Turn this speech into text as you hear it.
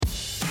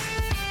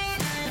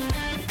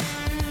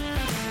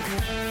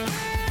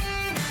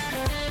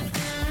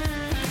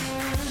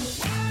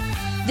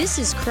This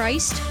is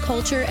Christ,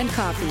 Culture, and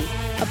Coffee,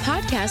 a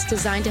podcast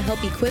designed to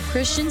help equip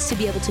Christians to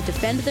be able to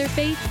defend their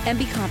faith and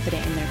be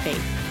confident in their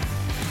faith.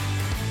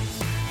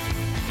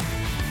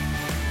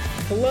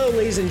 Hello,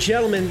 ladies and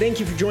gentlemen. Thank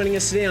you for joining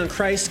us today on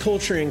Christ,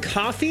 Culture, and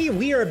Coffee.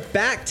 We are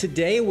back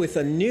today with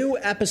a new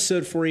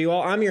episode for you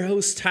all. I'm your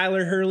host,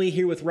 Tyler Hurley,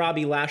 here with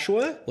Robbie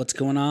Lashua. What's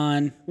going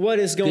on? What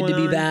is going on? Good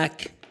to be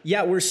back.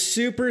 Yeah, we're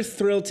super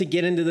thrilled to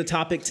get into the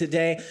topic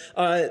today.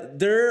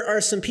 There are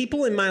some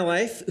people in my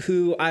life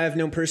who I have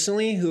known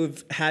personally who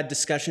have had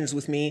discussions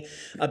with me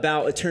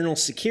about eternal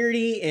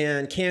security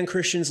and can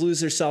Christians lose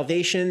their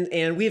salvation.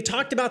 And we have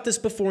talked about this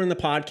before in the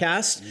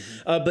podcast,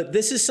 but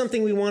this is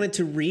something we wanted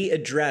to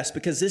readdress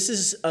because this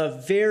is a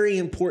very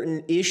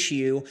important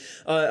issue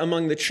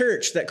among the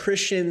church that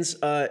Christians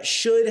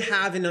should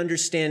have an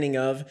understanding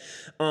of.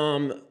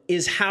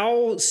 Is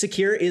how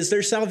secure is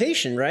their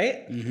salvation,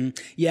 right? Mm-hmm.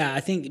 Yeah, I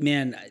think,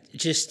 man,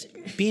 just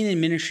being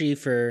in ministry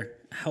for,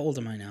 how old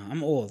am I now?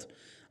 I'm old.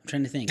 I'm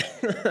trying to think.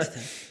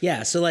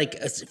 Yeah, so like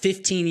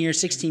 15 years,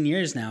 16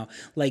 years now,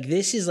 like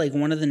this is like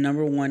one of the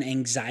number one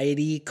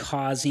anxiety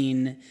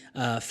causing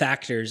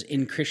factors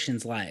in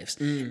Christians' lives.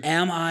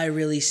 Am I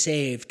really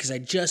saved? Because I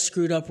just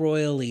screwed up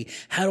royally.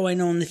 How do I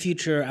know in the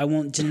future I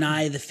won't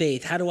deny the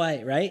faith? How do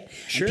I, right?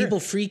 Sure. And people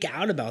freak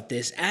out about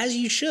this, as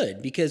you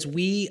should, because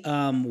we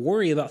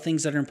worry about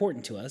things that are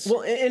important to us.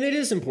 Well, and it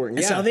is important.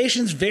 And yeah.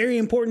 salvation's very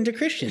important to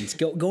Christians.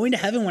 Going to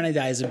heaven when I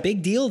die is a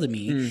big deal to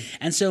me.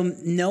 And so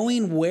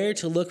knowing where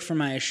to look for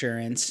my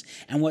assurance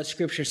and what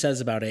Scripture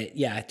says about it,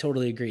 yeah, I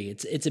totally agree.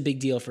 It's a big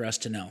deal for us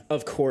to know.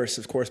 Of course.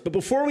 But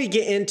before we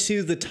get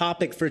into the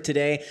topic for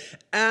today,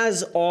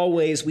 as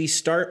always, we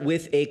start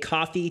with a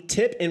coffee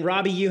tip. And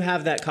Robbie, you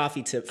have that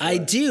coffee tip for I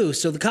us. do.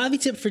 So the coffee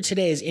tip for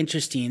today is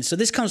interesting. So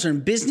this comes from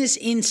Business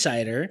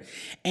Insider,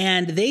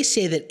 and they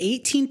say that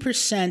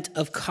 18%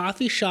 of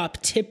coffee shop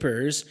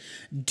tippers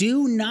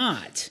do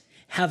not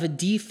have a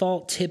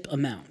default tip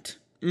amount.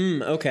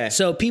 Okay.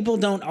 So people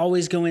don't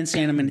always go in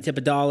saying I'm going to tip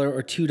 $1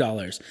 or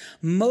 $2.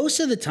 Most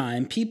of the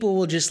time, people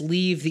will just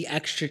leave the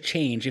extra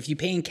change. If you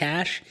pay in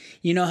cash,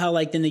 you know how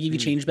like then they give you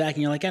change back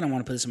and you're like, I don't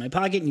want to put this in my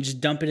pocket, and you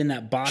just dump it in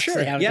that box Sure.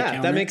 they have at the Yeah,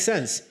 counter. that makes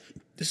sense.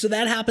 So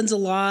that happens a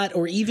lot,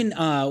 or even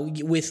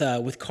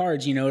with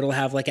cards, you know, it'll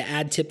have like an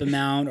add tip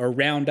amount or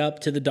round up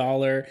to the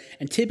dollar,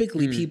 and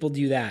typically people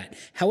do that.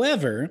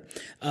 However,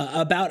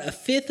 about a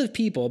fifth of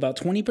people, about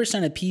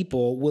 20% of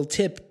people will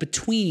tip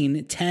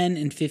between 10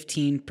 and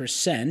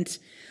 15%,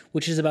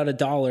 which is about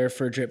 $1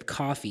 for a drip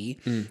coffee,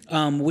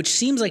 which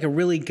seems like a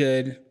really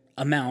good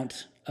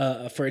amount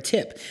for a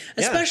tip,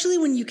 especially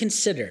when you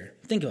consider.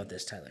 Think about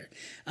this, Tyler.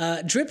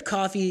 Drip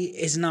coffee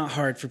is not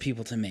hard for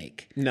people to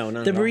make. No,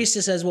 not The at all.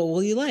 barista says, "What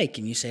will you like?"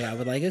 And you say, "I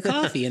would like a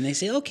coffee." And they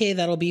say, "Okay,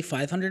 that'll be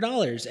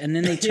 $500." And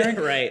then they turn,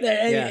 right.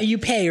 And Yeah. you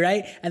pay,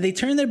 right? And they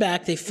turn their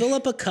back, they fill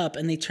up a cup,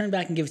 and they turn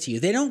back and give it to you.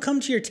 They don't come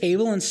to your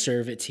table and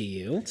serve it to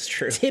you. It's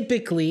true.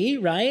 Typically,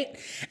 right?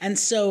 And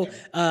so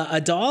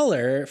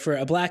 $1 for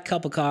a black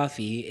cup of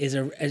coffee is,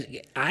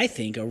 I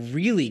think, a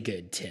really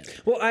good tip.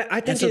 Well,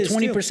 I think And so it is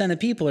 20% of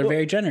people are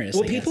very generous.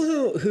 Well, I guess.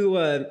 people who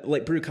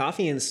like brew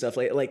coffee and stuff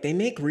like they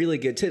make really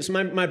good tips.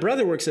 My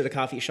brother works at a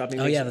coffee shop. And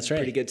he makes that's right.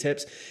 Pretty good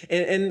tips.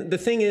 And the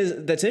thing is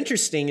that's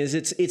interesting is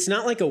it's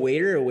not like a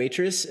waiter or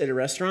waitress at a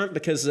restaurant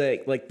because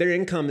like their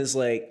income is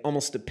like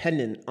almost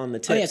dependent on the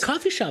tips. Oh yeah,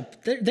 coffee shop.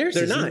 Theirs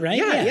They're isn't, not, right?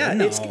 Yeah.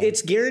 No.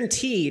 It's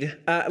guaranteed.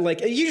 Like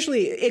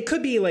usually, it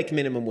could be like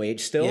minimum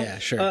wage still. Yeah,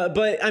 sure.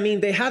 But I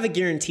mean, they have a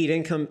guaranteed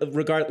income.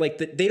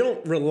 They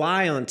don't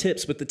rely on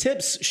tips, but the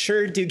tips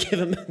sure do give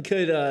them a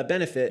good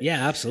benefit.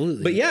 Yeah,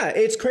 absolutely. But yeah,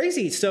 it's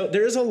crazy. So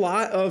there's a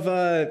lot of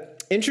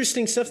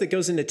interesting stuff that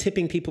goes into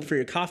tipping people for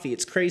your coffee.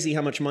 It's crazy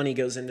how much money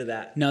goes into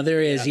that. No,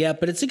 there is,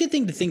 but it's a good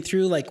thing to think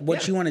through, like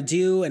what you want to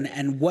do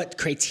and what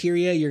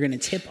criteria you're going to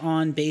tip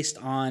on based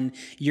on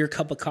your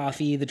cup of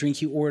coffee, the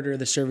drink you order,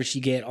 the service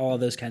you get, all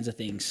of those kinds of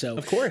things. So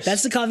Of course.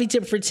 that's the coffee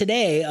tip for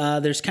today.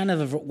 There's kind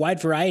of a wide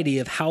variety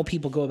of how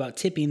people go about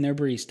tipping their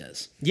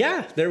baristas.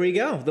 Yeah, there we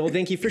go. Well,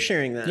 thank you for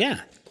sharing that.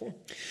 Yeah. Cool.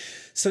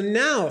 So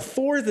now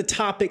for the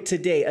topic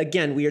today,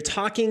 again, we are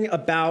talking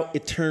about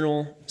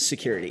eternal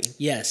security.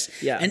 Yes.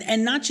 Yeah.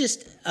 And not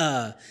just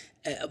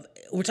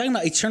we're talking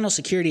about eternal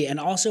security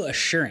and also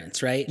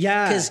assurance, right?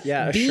 Yeah, Because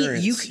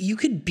assurance. you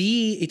could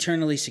be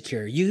eternally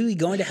secure. You could be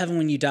going to heaven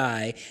when you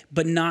die,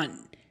 but not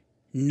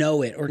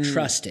know it or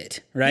trust it,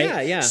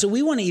 right? Yeah. So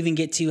we want to even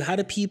get to how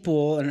do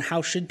people and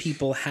how should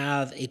people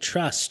have a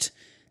trust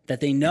that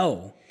they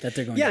know that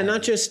they're going to Yeah, heaven.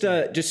 not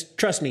just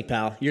trust me,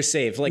 pal. You're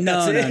saved. Like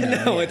No, that's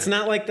it. no, yeah. It's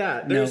not like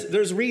that.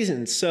 There's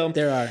reasons. So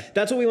There are.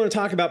 That's what we want to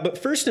talk about. But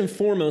first and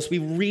foremost, we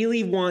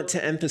really want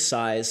to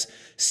emphasize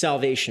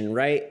salvation,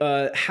 right?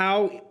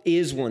 How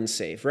is one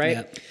saved, right?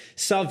 Yep.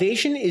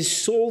 Salvation is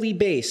solely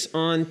based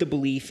on the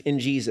belief in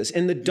Jesus.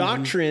 And the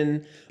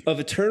doctrine of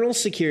eternal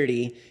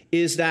security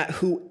is that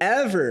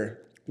whoever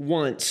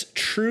once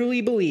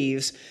truly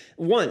believes,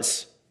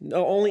 it's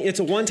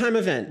a one-time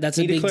event. That's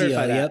a Need to big deal.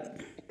 clarify that. Yep.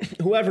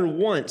 Whoever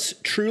once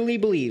truly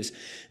believes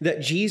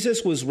that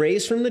Jesus was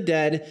raised from the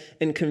dead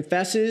and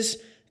confesses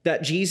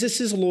that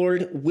Jesus is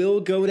Lord will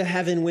go to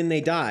heaven when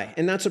they die.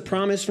 And that's a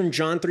promise from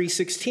John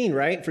 3:16,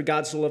 right? For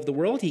God so loved the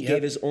world, he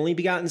gave his only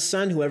begotten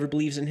son. Whoever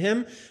believes in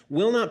him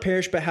will not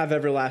perish, but have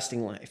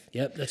everlasting life.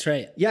 Yep, that's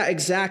right. Yeah,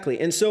 exactly.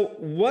 And so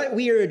what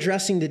we are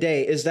addressing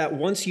today is that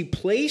once you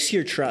place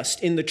your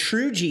trust in the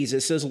true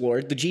Jesus as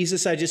Lord, the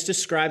Jesus I just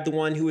described, the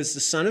one who is the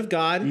Son of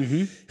God,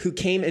 who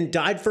came and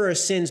died for our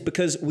sins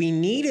because we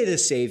needed a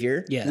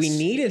Savior. Yes. We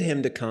needed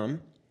him to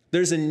come.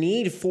 There's a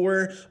need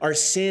for our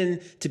sin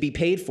to be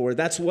paid for.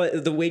 That's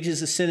what the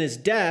wages of sin is,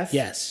 death.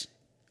 Yes.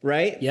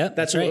 Right? Yep,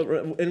 That's right.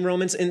 what, in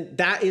Romans. And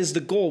that is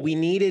the goal. We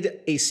needed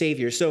a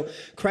Savior. So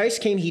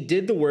Christ came, he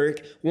did the work.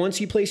 Once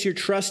you place your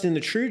trust in the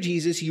true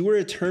Jesus, you are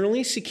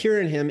eternally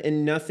secure in him,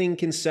 and nothing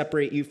can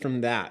separate you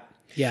from that.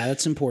 Yeah,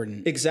 that's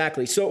important.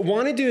 Exactly. So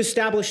wanted to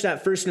establish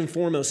that first and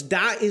foremost.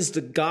 That is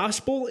the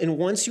gospel. And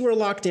once you are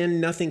locked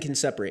in, nothing can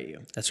separate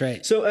you. That's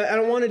right. So I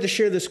wanted to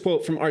share this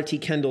quote from R.T.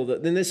 Kendall.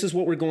 Then this is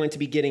what we're going to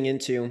be getting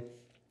into.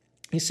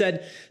 He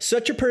said,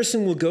 such a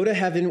person will go to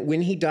heaven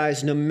when he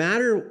dies, no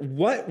matter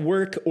what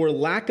work or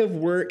lack of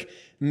work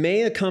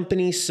may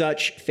accompany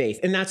such faith.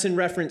 And that's in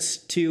reference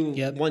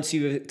to once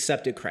you've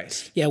accepted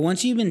Christ. Yeah,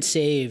 once you've been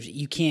saved,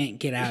 you can't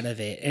get out of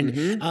it.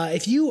 And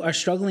if you are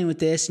struggling with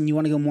this and you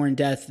want to go more in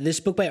depth, this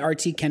book by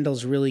R.T. Kendall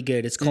is really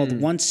good. It's called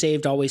Once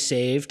Saved, Always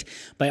Saved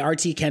by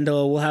R.T.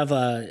 Kendall. We'll have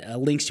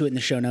links to it in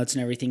the show notes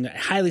and everything. I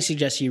highly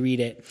suggest you read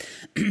it.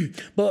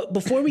 But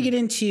before we get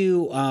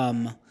into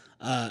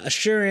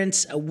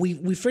assurance,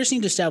 we first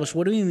need to establish,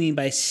 what do we mean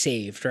by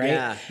saved,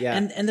 right? Yeah.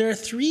 And there are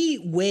three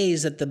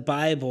ways that the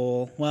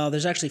Bible, well,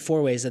 there's actually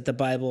four ways that the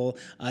Bible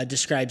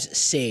describes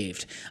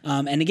saved.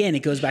 And again,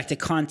 it goes back to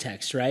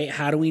context, right?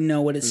 How do we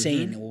know what it's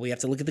saying? Well, we have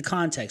to look at the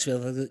context. We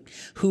have to look at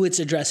who it's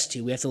addressed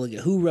to. We have to look at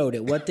who wrote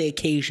it, what the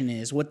occasion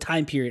is, what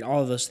time period,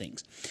 all of those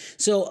things.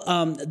 So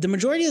the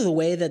majority of the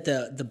way that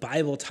the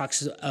Bible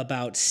talks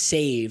about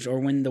saved,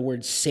 or when the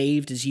word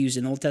saved is used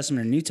in the Old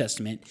Testament or New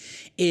Testament,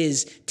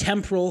 is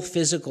temporal,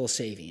 physical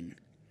saving.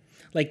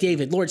 Like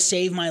David, Lord,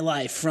 save my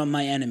life from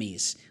my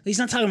enemies. He's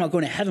not talking about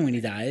going to heaven when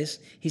he dies.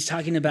 He's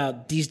talking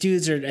about these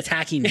dudes are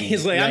attacking me.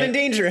 He's like, right? I'm in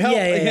danger. Help.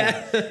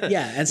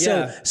 Yeah. And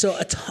so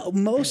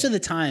most of the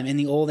time in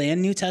the Old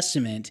and New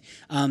Testament,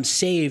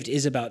 saved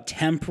is about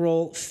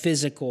temporal,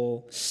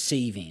 physical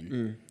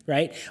saving,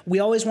 right? We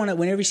always want to,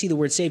 whenever you see the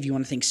word saved, you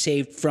want to think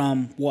saved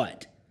from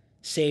what?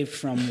 Saved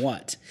from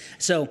what?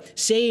 So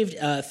saved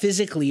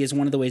physically is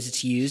one of the ways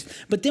it's used.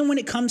 But then when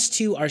it comes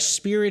to our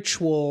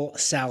spiritual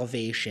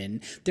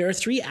salvation, there are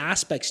three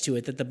aspects to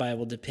it that the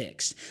Bible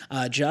depicts: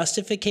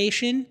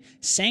 justification,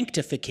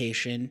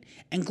 sanctification,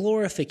 and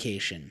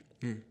glorification.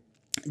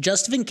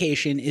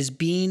 Justification is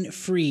being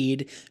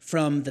freed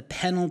from the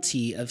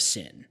penalty of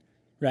sin.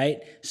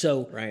 Right?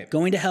 So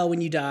going to hell when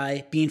you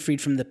die, being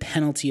freed from the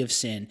penalty of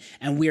sin.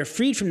 And we are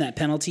freed from that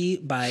penalty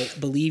by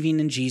believing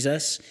in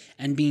Jesus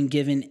and being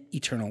given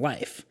eternal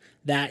life.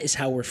 That is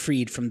how we're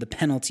freed from the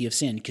penalty of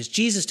sin, because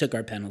Jesus took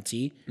our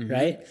penalty,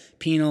 right?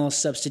 Penal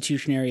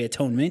substitutionary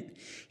atonement.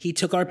 He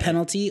took our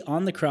penalty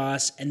on the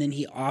cross, and then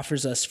he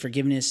offers us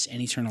forgiveness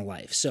and eternal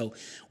life. So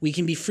we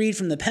can be freed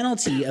from the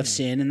penalty of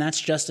sin, and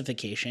that's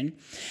justification.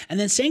 And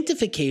then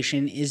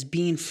sanctification is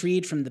being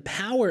freed from the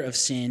power of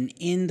sin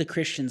in the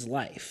Christian's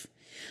life.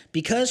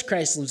 Because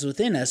Christ lives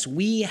within us,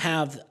 we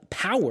have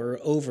power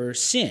over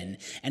sin.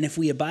 And if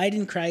we abide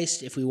in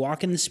Christ, if we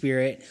walk in the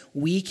Spirit,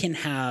 we can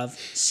have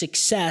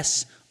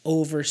success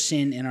over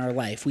sin in our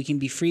life. We can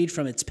be freed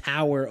from its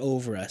power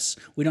over us.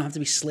 We don't have to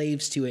be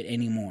slaves to it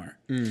anymore.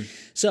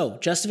 So,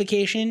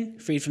 justification,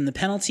 freed from the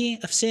penalty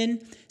of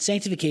sin.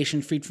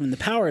 Sanctification, freed from the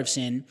power of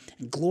sin.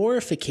 And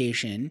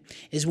glorification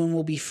is when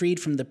we'll be freed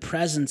from the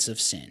presence of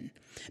sin,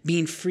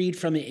 being freed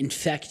from it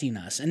infecting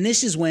us. And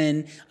this is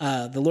when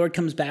the Lord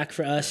comes back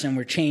for us and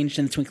we're changed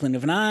in the twinkling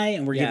of an eye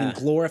and we're given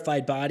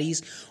glorified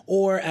bodies,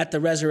 or at the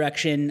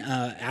resurrection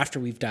after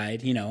we've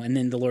died, and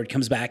then the Lord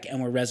comes back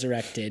and we're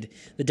resurrected.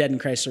 The dead in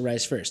Christ will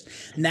rise first.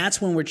 And that's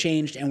when we're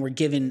changed and we're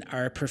given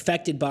our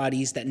perfected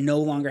bodies that no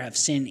longer have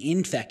sin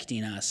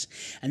infecting us.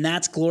 And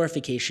that's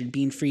glorification,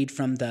 being freed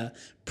from the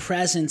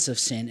presence of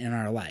sin in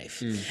our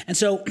life. And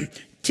so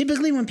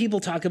typically when people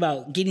talk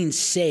about getting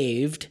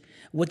saved,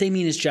 what they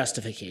mean is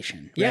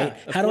justification, right? Yeah,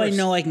 How do I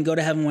know I can go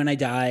to heaven when I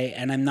die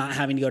and I'm not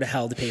having to go to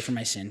hell to pay for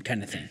my sin,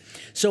 kind of thing.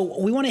 So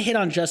we want to hit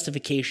on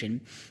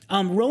justification.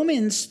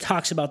 Romans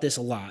talks about this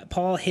a lot.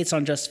 Paul hits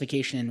on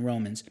justification in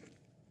Romans.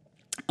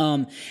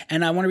 And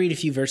I want to read a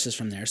few verses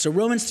from there. So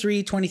Romans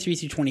 3:23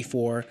 through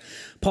 24,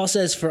 Paul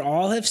says, "For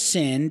all have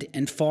sinned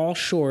and fall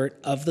short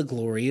of the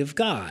glory of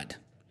God,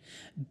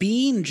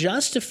 being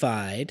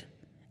justified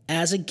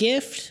as a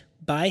gift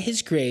by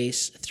his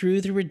grace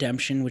through the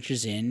redemption which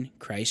is in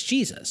Christ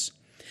Jesus."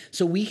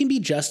 So we can be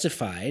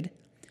justified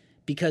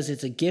because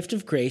it's a gift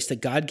of grace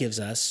that God gives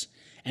us,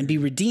 and be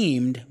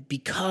redeemed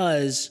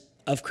because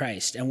of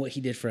Christ and what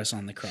he did for us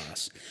on the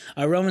cross.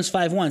 Romans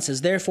 5:1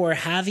 says, "Therefore,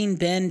 having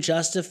been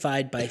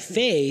justified by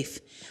faith,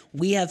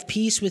 we have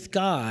peace with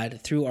God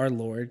through our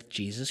Lord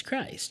Jesus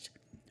Christ."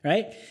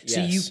 right?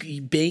 Yes.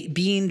 So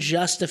being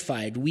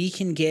justified, we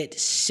can get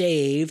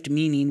saved,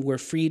 meaning we're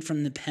freed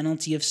from the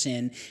penalty of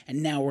sin,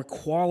 and now we're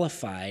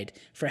qualified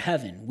for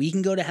heaven. We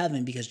can go to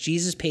heaven because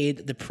Jesus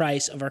paid the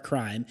price of our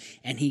crime,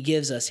 and he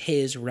gives us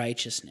his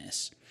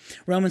righteousness.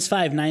 Romans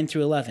 5, 9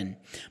 through 11.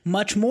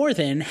 Much more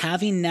then,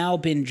 having now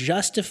been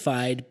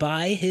justified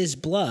by his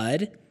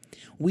blood,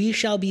 we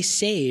shall be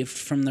saved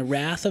from the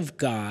wrath of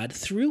God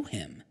through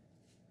him.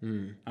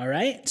 All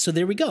right? So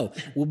there we go.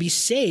 We'll be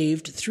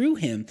saved through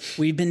him.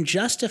 We've been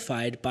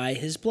justified by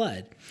his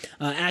blood.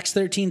 Acts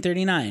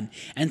 13:39.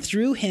 And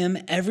through him,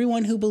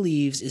 everyone who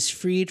believes is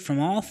freed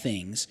from all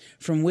things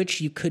from which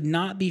you could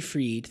not be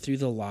freed through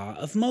the law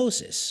of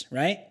Moses,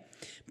 right?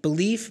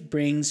 Belief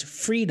brings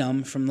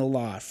freedom from the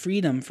law,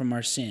 freedom from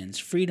our sins,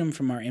 freedom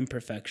from our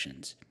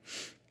imperfections.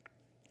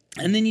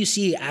 And then you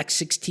see Acts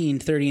 16,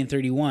 30 and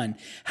 31.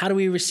 How do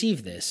we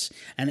receive this?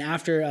 And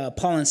after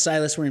Paul and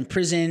Silas were in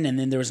prison, and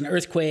then there was an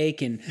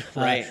earthquake, and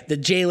the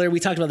jailer,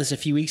 we talked about this a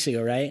few weeks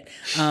ago, right?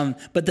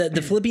 But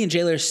the Philippian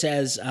jailer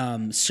says,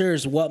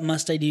 sirs, what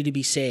must I do to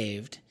be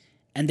saved?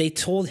 And they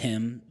told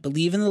him,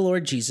 believe in the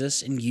Lord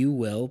Jesus, and you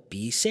will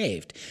be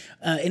saved.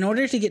 In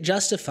order to get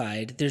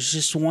justified, there's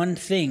just one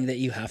thing that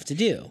you have to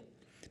do.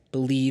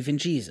 Believe in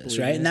Jesus,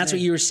 right? And that's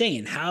what you were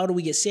saying. How do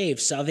we get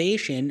saved?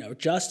 Salvation or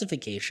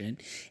justification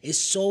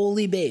is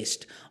solely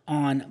based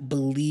on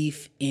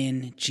belief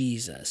in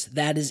Jesus.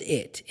 That is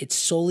it. It's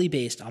solely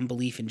based on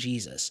belief in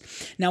Jesus.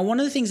 Now,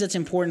 one of the things that's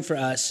important for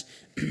us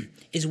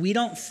is we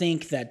don't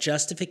think that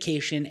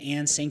justification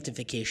and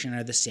sanctification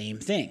are the same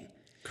thing.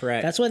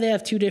 Correct. That's why they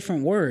have two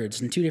different words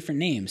and two different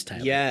names,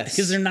 Tyler. Yes.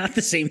 Because they're not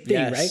the same thing,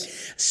 Yes.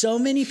 right? So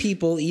many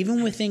people,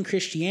 even within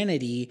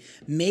Christianity,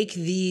 make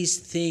these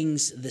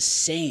things the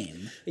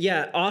same.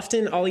 Yeah,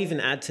 often I'll even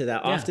add to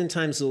that. Yeah.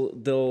 Oftentimes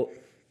they'll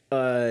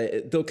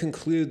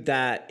conclude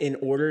that in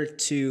order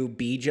to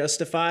be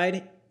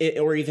justified,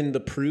 or even the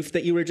proof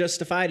that you were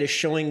justified is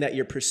showing that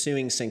you're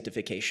pursuing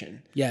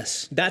sanctification.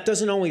 Yes. That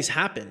doesn't always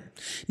happen.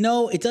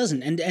 No, it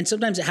doesn't. And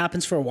sometimes it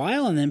happens for a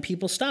while and then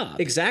people stop.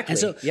 Exactly. And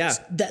so Yeah.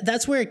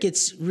 that's where it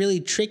gets really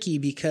tricky,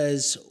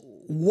 because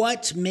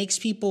what makes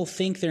people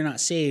think they're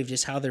not saved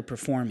is how they're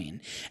performing.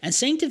 And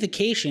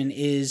sanctification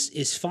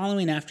is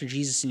following after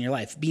Jesus in your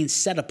life, being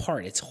set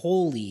apart. It's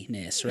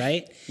holiness,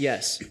 right?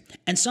 Yes.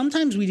 And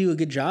sometimes we do a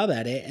good job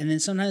at it, and then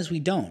sometimes we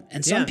don't.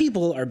 And some Yeah.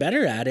 people are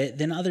better at it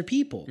than other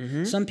people.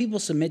 Some people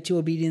submit to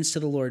obedience to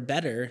the Lord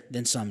better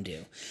than some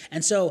do.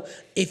 And so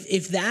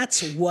if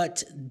that's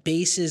what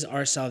bases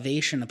our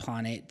salvation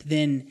upon it,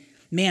 then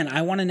man,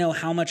 I want to know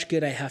how much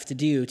good I have to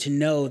do to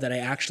know that I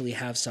actually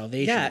have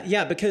salvation.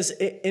 Yeah, because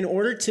in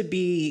order to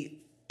be,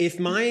 if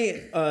my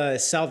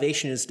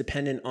salvation is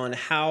dependent on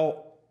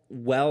how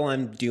well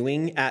I'm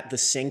doing at the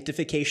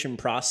sanctification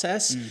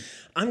process,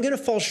 I'm going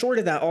to fall short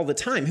of that all the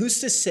time.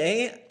 Who's to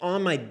say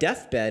on my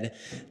deathbed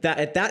that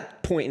at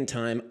that point in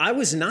time, I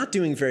was not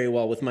doing very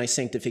well with my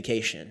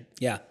sanctification?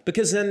 Yeah.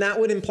 Because then that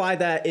would imply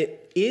that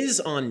it is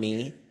on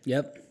me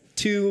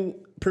to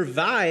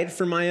provide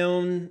for my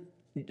own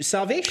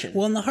salvation.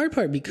 Well, and the hard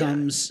part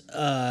becomes,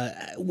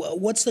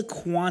 what's the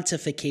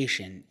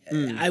quantification?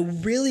 I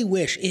really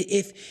wish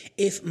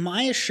if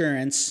my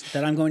assurance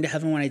that I'm going to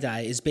heaven when I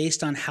die is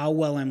based on how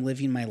well I'm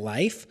living my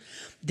life,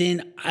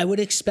 then I would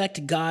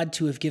expect God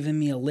to have given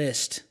me a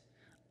list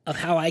of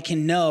how I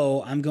can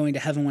know I'm going to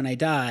heaven when I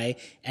die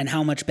and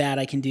how much bad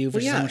I can do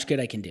versus how much good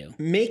I can do.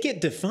 Make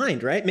it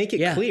defined, right? Make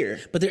it clear.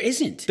 But there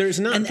isn't. There's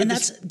not. And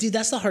that's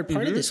the hard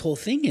part of this whole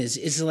thing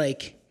is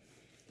like,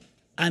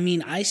 I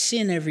mean, I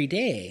sin every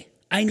day.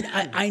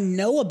 I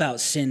know about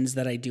sins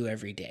that I do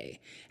every day.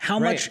 How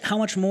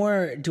much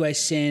more do I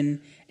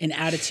sin in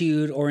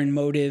attitude or in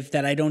motive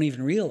that I don't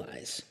even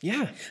realize?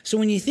 Yeah. So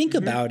when you think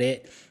about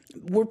it,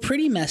 we're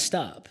pretty messed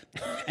up.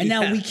 And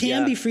now we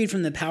can be freed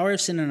from the power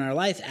of sin in our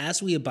life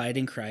as we abide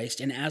in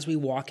Christ and as we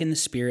walk in the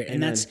Spirit.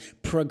 And that's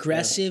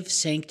progressive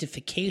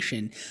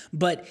sanctification.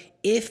 But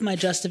if my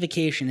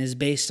justification is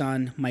based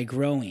on my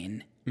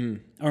growing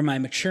or my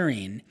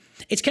maturing,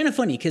 it's kind of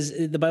funny because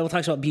the Bible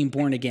talks about being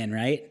born again,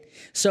 right?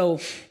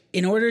 So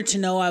in order to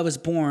know I was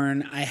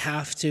born, I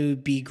have to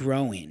be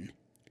growing.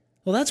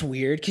 Well, that's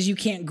weird because you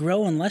can't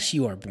grow unless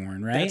you are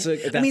born, right?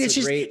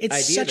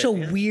 It's such a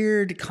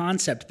weird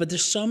concept, but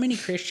there's so many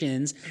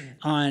Christians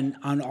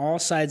on all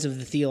sides of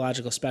the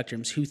theological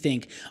spectrums who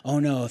think, oh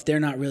no, if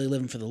they're not really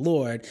living for the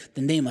Lord,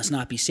 then they must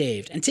not be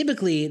saved. And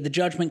typically the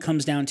judgment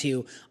comes down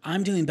to,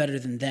 I'm doing better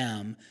than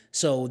them,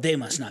 so they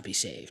must not be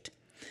saved.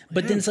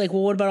 But then it's like,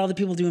 well, what about all the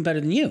people doing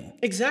better than you?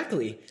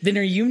 Exactly. Then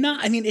are you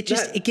not? I mean, it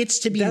gets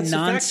to be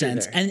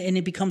nonsense, and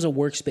it becomes a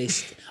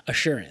works-based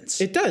assurance.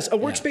 It does. A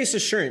works-based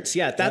assurance.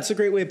 Yeah, that's a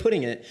great way of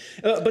putting it.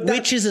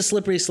 Which is a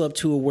slippery slope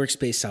to a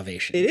works-based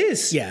salvation. It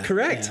is. Yeah.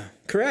 Correct. Yeah.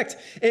 Correct.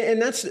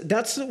 And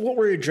that's what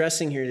we're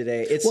addressing here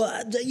today.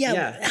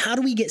 How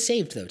do we get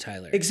saved, though,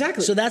 Tyler?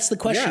 Exactly. So that's the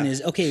question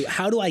is, okay,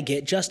 how do I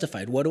get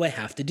justified? What do I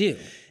have to do?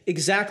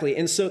 Exactly.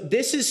 And so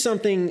this is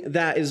something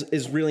that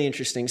is really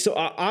interesting. So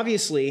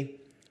obviously,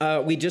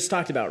 we just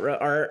talked about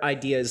our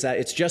idea is that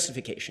it's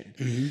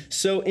justification.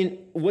 So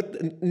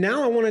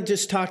now I want to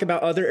just talk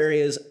about other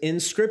areas in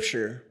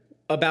Scripture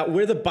about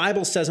where the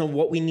Bible says on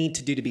what we need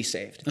to do to be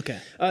saved. Okay.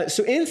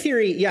 So in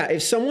theory,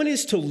 if someone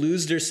is to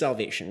lose their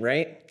salvation,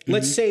 right?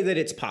 Let's say that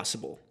it's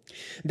possible.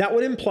 That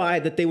would imply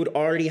that they would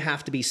already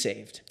have to be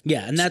saved.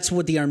 Yeah, and that's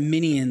what the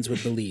Arminians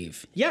would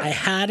believe. Yeah. I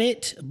had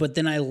it, but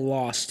then I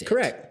lost it.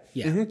 Correct.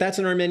 Yeah. That's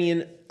an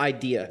Arminian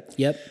idea.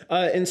 Yep.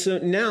 And so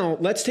now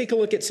let's take a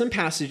look at some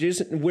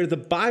passages where the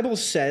Bible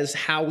says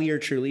how we are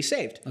truly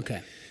saved.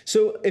 Okay.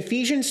 So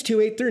Ephesians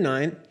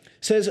 2:8-9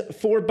 says,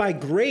 "For by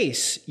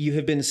grace you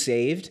have been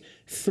saved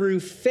through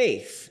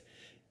faith,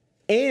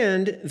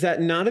 and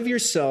that not of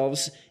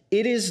yourselves,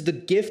 it is the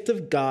gift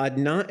of God,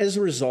 not as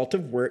a result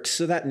of works,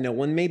 so that no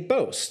one may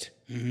boast."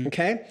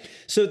 Okay?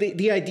 So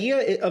the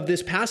idea of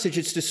this passage,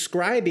 it's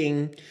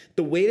describing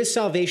the way to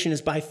salvation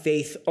is by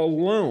faith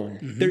alone.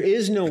 There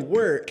is no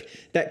work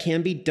that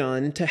can be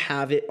done to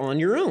have it on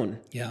your own.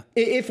 Yeah.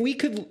 If we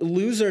could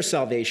lose our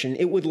salvation,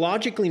 it would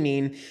logically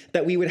mean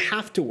that we would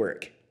have to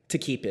work to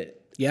keep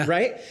it. Yeah.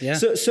 Right? Yeah.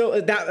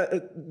 So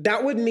that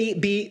would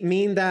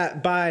mean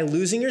that by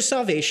losing your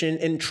salvation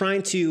and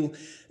trying to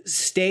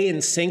stay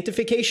in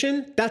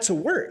sanctification, that's a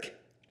work.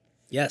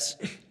 Yes.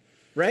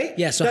 Right?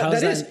 Yeah. So how's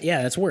that?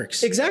 Yeah, that's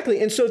works.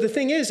 Exactly. And so the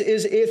thing is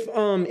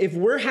if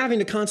we're having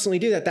to constantly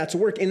do that, that's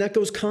work. And that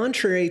goes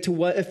contrary to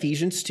what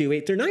Ephesians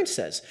 2:8-9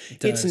 says.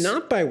 It's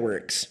not by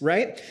works,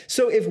 right?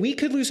 So if we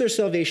could lose our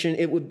salvation,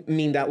 it would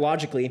mean that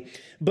logically.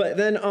 But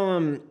then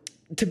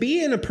to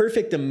be in a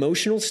perfect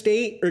emotional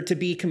state or to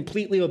be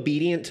completely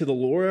obedient to the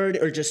Lord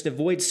or just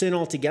avoid sin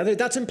altogether,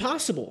 that's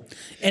impossible.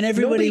 And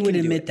everybody Nobody would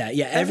can do admit it. that.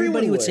 Yeah, Everyone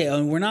everybody would would. say,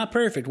 "Oh, we're not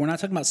perfect. We're not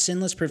talking about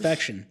sinless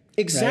perfection."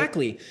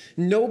 Exactly. Right?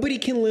 Nobody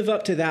can live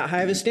up to that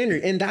high of a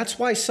standard. And that's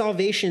why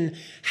salvation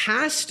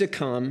has to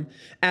come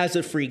as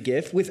a free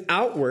gift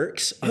without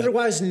works. Yeah.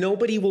 Otherwise,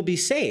 nobody will be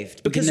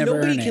saved because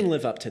nobody can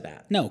live up to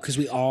that. No, because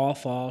we all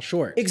fall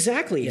short.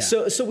 Exactly. Yeah.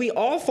 So we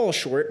all fall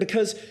short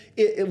because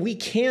we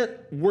can't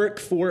work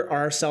for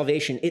our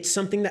salvation. It's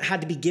something that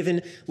had to be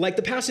given, like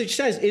the passage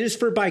says, it is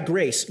for by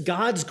grace,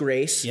 God's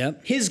grace,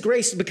 his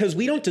grace, because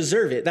we don't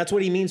deserve it. That's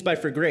what he means by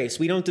for grace.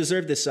 We don't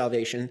deserve this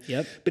salvation.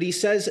 Yep. But he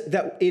says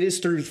that it is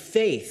through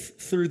faith,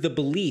 through the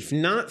belief,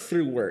 not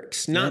through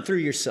works, not through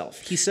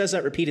yourself. He says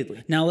that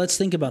repeatedly. Now let's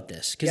think about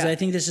this, because I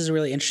think this is a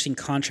really interesting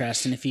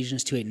contrast in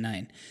Ephesians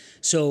 2:8-9.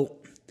 So,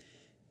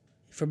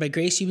 for by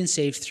grace you've been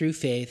saved through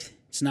faith.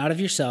 It's not of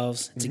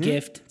yourselves. It's a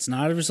gift. It's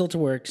not a result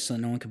of works, so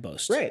no one can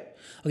boast. Right.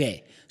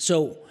 Okay,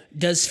 so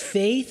does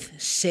faith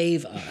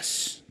save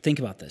us? Think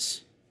about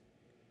this.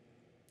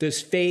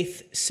 Does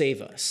faith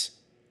save us?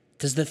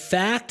 Does the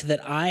fact that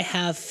I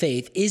have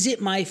faith, is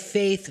it my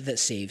faith that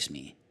saves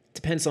me?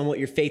 Depends on what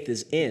your faith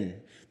is in.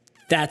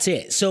 That's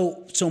it.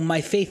 So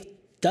my faith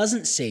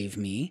doesn't save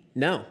me.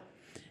 No.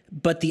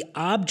 But the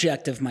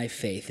object of my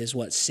faith is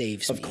what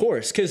saves me. Of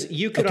course, because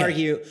you could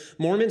argue,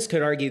 Mormons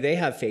could argue they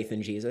have faith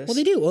in Jesus. Well,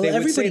 they do. Well, they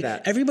everybody, would say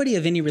that. Everybody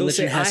of any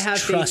religion say,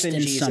 has trust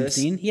in Jesus,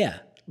 something. Yeah.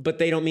 But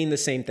they don't mean the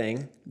same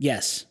thing.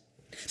 Yes.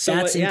 So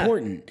that's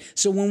important.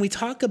 So when we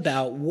talk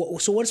about,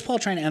 what is Paul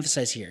trying to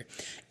emphasize here?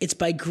 It's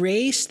by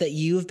grace that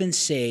you have been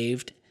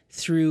saved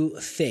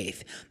through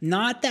faith.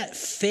 Not that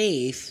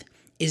faith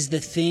is the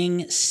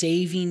thing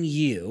saving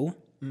you,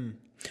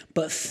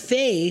 but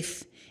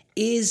faith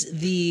is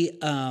the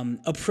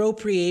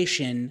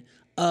appropriation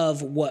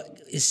of what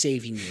is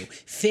saving you.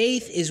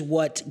 Faith is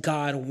what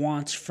God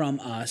wants from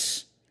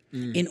us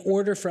in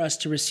order for us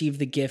to receive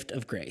the gift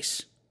of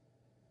grace.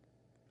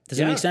 Does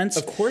that make sense?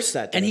 Of course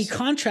that does. And he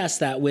contrasts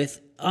that with,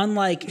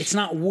 unlike, it's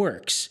not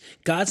works.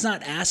 God's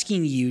not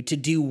asking you to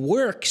do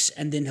works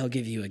and then he'll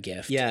give you a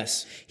gift.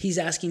 Yes. He's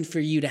asking for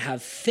you to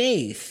have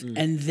faith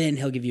and then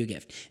he'll give you a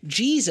gift.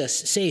 Jesus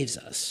saves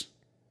us.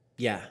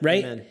 Yeah.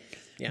 Right? Amen.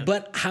 Yeah.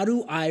 But how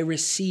do I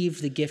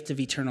receive the gift of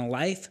eternal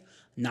life?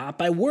 Not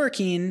by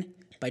working,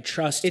 by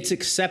trusting. It's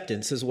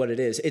acceptance is what it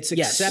is. It's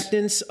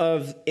acceptance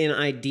of an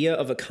idea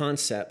of a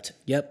concept.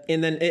 Yep.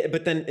 And then,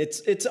 but then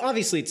it's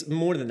obviously it's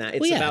more than that.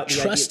 It's about the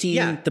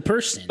trusting the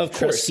person. Of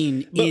course.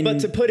 But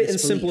to put it in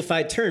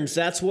simplified terms,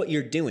 that's what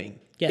you're doing.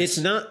 Yes. It's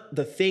not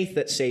the faith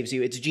that saves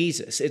you. It's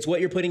Jesus. It's what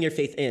you're putting your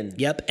faith in.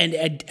 Yep.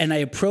 And I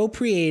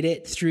appropriate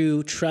it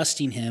through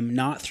trusting him,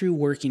 not through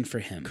working for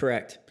him.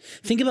 Correct.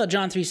 Think about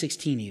John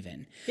 3:16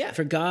 even. Yeah.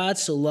 For God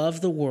so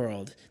loved the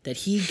world that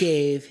he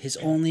gave his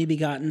only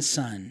begotten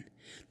son,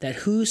 that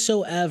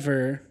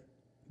whosoever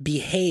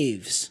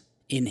behaves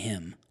in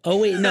him. Oh,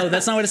 wait, no,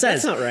 that's not what it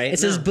says. That's not right. It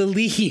says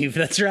believe.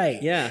 That's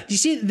right. Yeah. Do you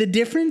see the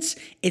difference?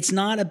 It's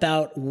not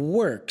about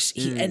works.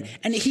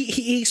 And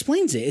he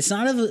explains it. It's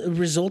not a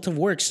result of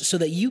works so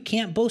that you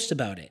can't boast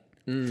about it.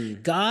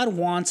 God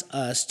wants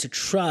us to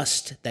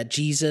trust that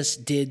Jesus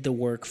did the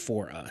work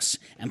for us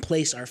and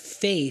place our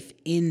faith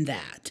in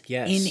that,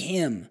 in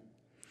him,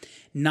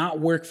 not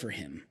work for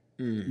him.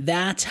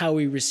 That's how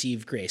we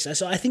receive grace.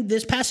 So I think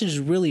this passage is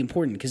really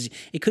important because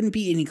it couldn't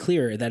be any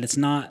clearer that it's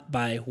not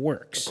by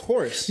works. Of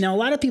course. Now, a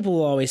lot of people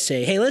will always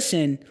say, hey,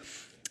 listen,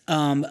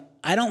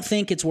 I don't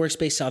think it's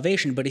works-based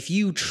salvation, but if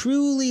you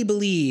truly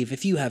believe,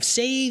 if you have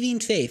saving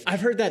faith,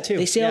 I've heard that too.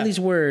 they say all these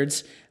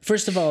words.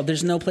 First of all,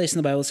 there's no place in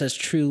the Bible that says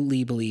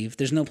truly believe.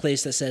 There's no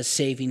place that says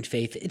saving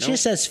faith. It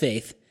just says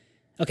faith.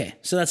 Okay,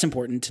 so that's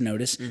important to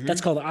notice. That's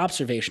called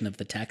observation of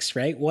the text,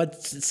 right?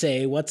 What's it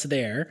say? What's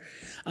there?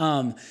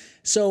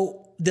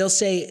 So they'll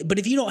say, but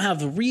if you don't have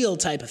the real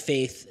type of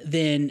faith,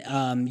 then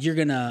you're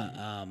going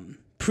to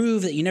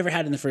prove that you never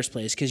had it in the first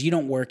place because you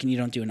don't work and you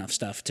don't do enough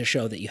stuff to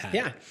show that you had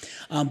it.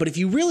 But if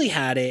you really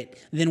had it,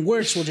 then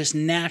works will just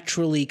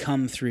naturally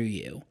come through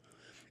you.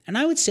 And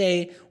I would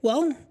say,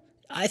 well,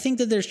 I think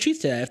that there's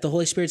truth to that. If the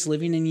Holy Spirit's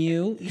living in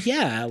you,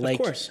 yeah. Of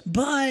course.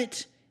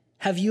 But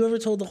have you ever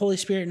told the Holy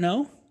Spirit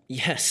no?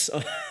 Yes.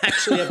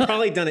 Actually, I've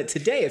probably done it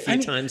today a few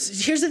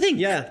times. Here's the thing.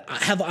 Yeah.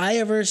 Have I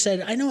ever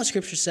said, I know what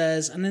Scripture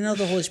says, and I know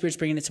the Holy Spirit's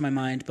bringing it to my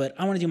mind, but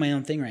I want to do my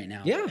own thing right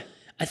now. Yeah.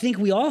 I think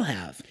we all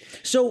have.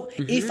 So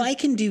if I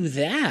can do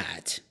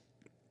that,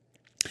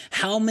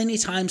 how many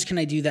times can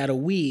I do that a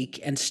week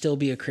and still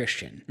be a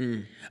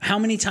Christian? How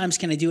many times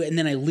can I do it and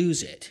then I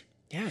lose it?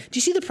 Yeah. Do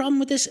you see the problem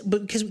with this?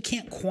 Because we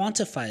can't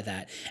quantify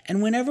that.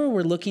 And whenever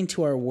we're looking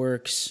to our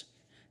works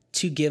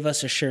to give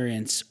us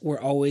assurance, we're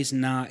always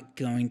not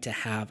going to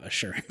have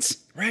assurance.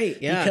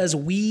 Right, yeah. Because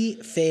we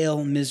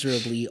fail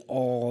miserably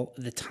all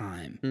the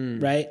time,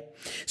 right?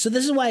 So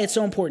this is why it's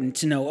so important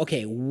to know,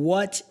 okay,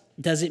 what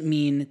does it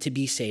mean to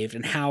be saved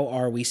and how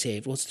are we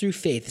saved? Well, it's through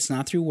faith. It's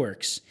not through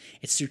works.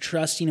 It's through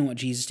trusting in what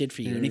Jesus did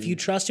for you. And if you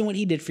trust in what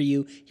he did for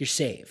you, you're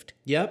saved.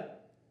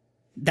 Yep.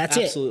 That's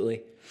it.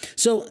 Absolutely.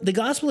 So the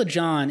Gospel of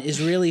John is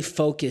really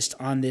focused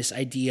on this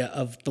idea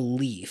of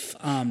belief.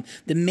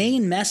 The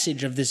main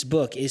message of this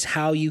book is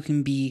how you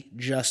can be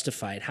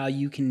justified, how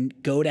you can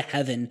go to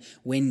heaven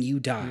when you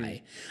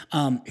die.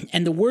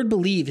 And the word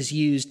believe is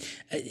used,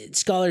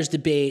 scholars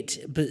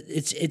debate, but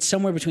it's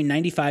somewhere between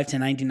 95 to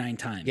 99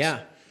 times.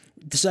 Yeah.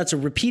 So that's a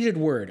repeated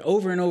word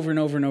over and over and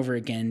over and over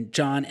again.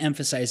 John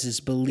emphasizes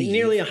believe.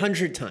 Nearly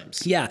 100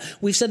 times. Yeah.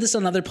 We've said this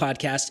on other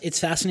podcasts.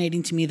 It's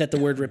fascinating to me that the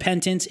word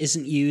repentance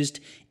isn't used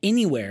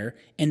anywhere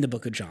in the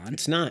book of John.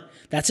 It's not.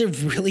 That's a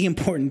really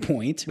important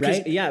point,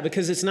 right?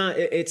 Because it's not,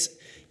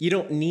 you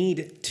don't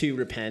need to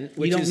repent.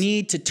 You don't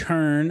need to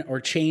turn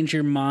or change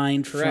your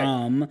mind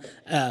from,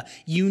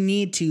 you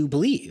need to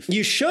believe.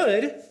 You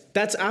should.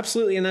 That's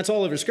absolutely, and that's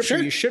all over Scripture.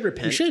 Sure. You should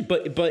repent. You should.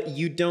 But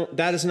you don't,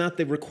 that is not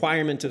the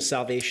requirement of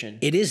salvation.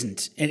 It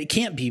isn't. And it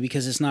can't be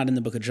because it's not in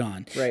the book of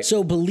John. Right.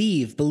 So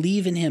believe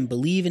in him,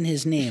 believe in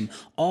his name.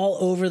 All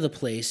over the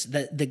place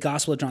that the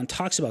Gospel of John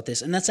talks about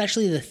this. And that's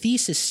actually the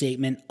thesis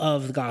statement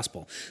of the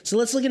gospel. So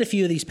let's look at a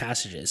few of these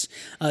passages.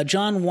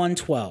 John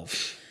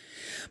 1:12.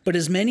 But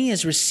as many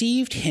as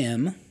received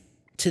him,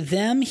 to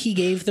them he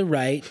gave the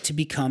right to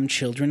become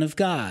children of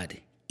God,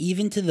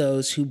 even to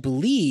those who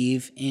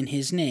believe in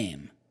his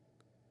name.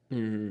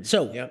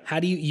 So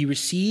how do you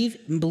receive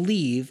and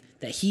believe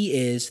that he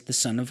is the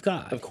Son of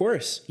God? Of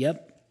course.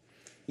 Yep.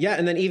 Yeah,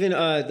 and then even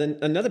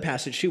another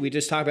passage too. We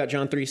just talked about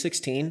John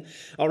 3:16.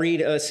 I'll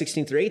read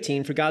 16 through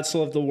 18. For God so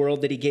loved the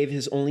world that he gave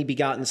his only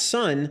begotten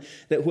Son,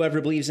 that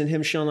whoever believes in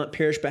him shall not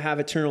perish but have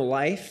eternal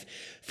life.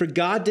 For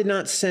God did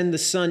not send the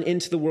Son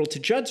into the world to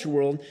judge the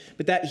world,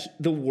 but that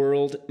the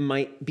world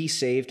might be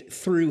saved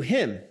through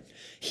him.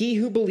 He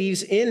who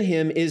believes in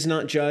him is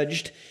not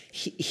judged.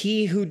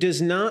 He who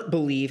does not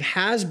believe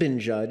has been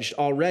judged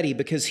already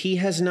because he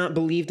has not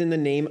believed in the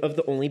name of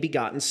the only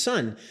begotten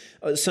Son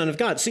of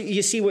God. So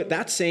you see what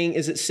that's saying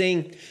is it's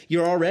saying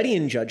you're already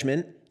in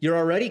judgment. You're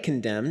already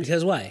condemned.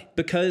 Because why?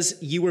 Because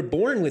you were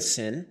born with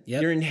sin.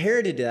 Yep. You're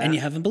inherited that. And you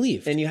haven't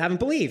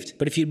believed.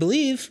 But if you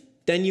believe,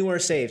 then you are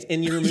saved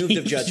and you're removed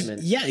of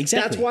judgment. Yeah,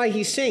 exactly. That's why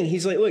he's saying,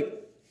 he's like, look,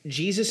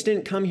 Jesus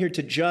didn't come here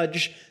to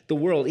judge the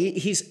world.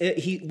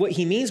 What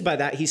he means by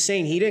that, he's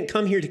saying he didn't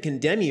come here to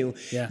condemn you.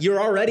 Yeah.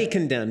 You're already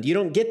condemned. You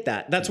don't get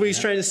that. That's what he's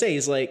trying to say.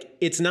 He's like,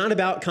 it's not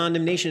about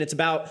condemnation. It's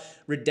about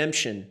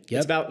redemption. Yep.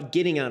 It's about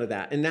getting out of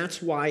that. And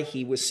that's why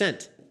he was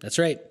sent. That's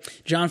right.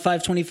 John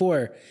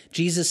 5:24,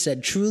 Jesus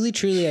said, truly,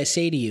 truly, I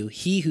say to you,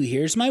 he who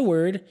hears my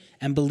word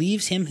and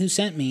believes him who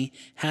sent me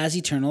has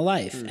eternal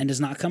life and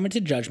does not come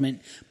into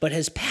judgment, but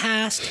has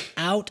passed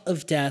out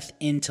of death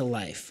into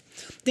life.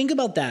 Think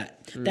about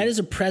that. That is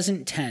a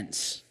present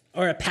tense,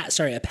 or a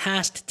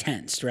past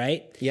tense,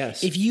 right?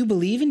 Yes. If you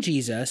believe in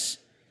Jesus,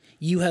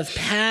 you have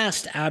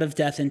passed out of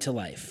death into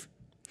life.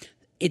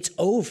 It's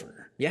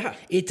over. Yeah.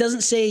 It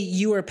doesn't say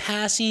you are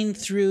passing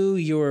through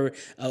your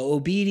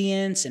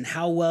obedience and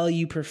how well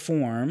you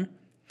perform.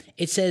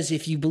 It says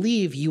if you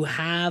believe, you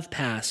have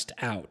passed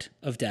out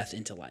of death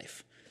into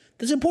life.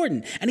 That's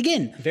important. And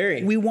again,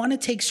 we want to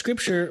take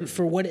Scripture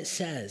for what it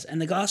says.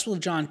 And the Gospel of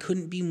John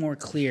couldn't be more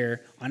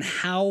clear on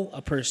how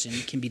a person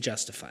can be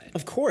justified.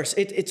 Of course.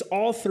 It's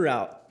all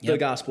throughout the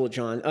Gospel of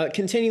John.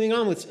 Continuing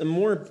on with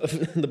more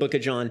of the book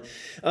of John.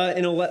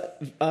 In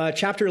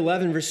chapter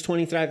 11, verse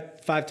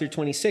 25 through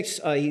 26,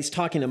 he's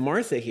talking to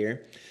Martha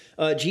here.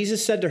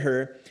 Jesus said to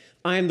her,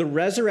 I am the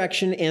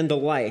resurrection and the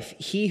life.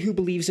 He who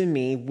believes in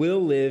me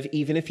will live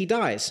even if he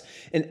dies.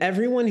 And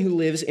everyone who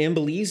lives and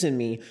believes in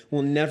me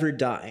will never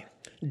die.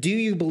 Do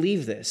you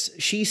believe this?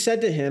 She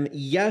said to him,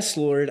 Yes,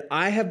 Lord,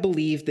 I have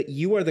believed that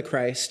you are the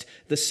Christ,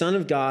 the Son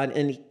of God,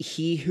 and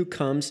he who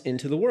comes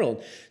into the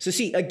world. So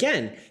see,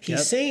 again,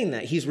 he's saying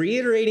that. He's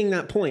reiterating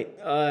that point.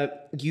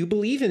 You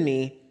believe in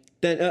me,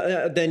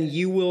 then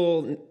you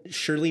will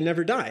surely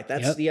never die.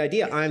 That's the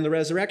idea. I am the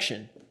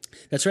resurrection.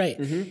 That's right.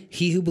 Mm-hmm.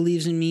 He who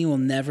believes in me will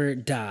never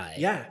die.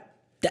 Yeah.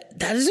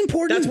 That is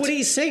important. That's what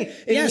he's saying.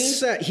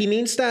 He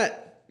means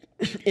that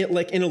it,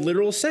 like in a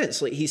literal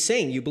sense, like he's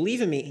saying, you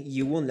believe in me,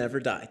 you will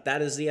never die.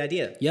 That is the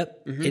idea.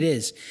 Yep, it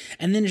is.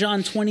 And then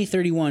John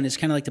 20:31 is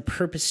kind of like the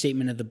purpose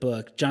statement of the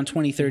book. John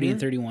 20:30 and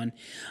 31.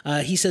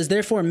 He says,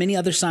 therefore, many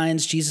other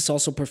signs Jesus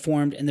also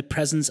performed in the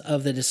presence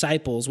of the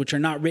disciples, which are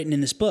not written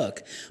in this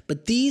book.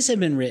 But these have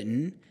been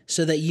written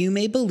so that you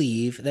may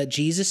believe that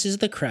Jesus is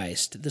the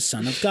Christ, the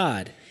Son of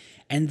God.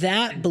 And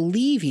that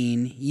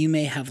believing you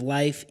may have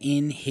life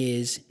in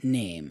his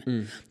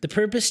name. The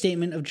purpose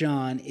statement of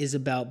John is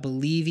about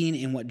believing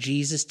in what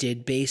Jesus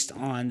did based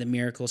on the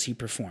miracles he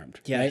performed.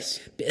 Yes.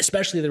 Right?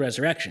 Especially the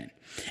resurrection.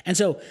 And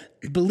so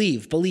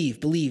believe.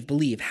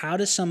 How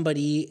does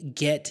somebody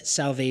get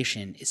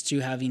salvation? It's through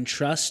having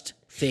trust,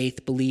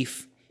 faith,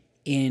 belief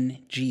in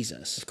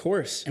Jesus. Of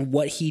course. And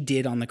what he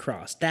did on the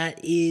cross.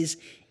 That is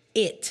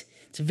it.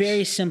 It's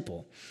very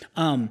simple.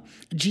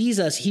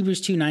 Jesus,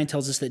 Hebrews 2:9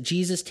 tells us that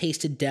Jesus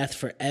tasted death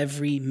for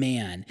every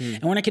man.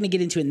 And we're not going to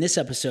get into it in this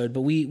episode,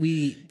 but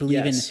we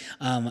believe in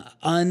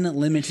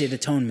unlimited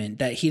atonement,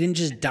 that he didn't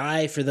just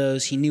die for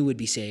those he knew would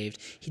be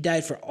saved. He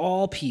died for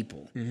all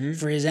people,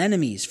 for his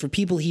enemies, for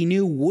people he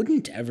knew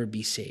wouldn't ever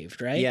be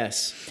saved, right?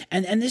 Yes.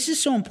 And this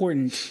is so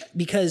important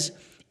because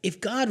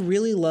if God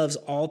really loves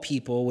all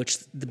people, which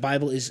the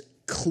Bible is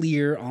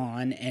clear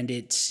on, and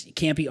it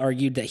can't be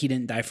argued that he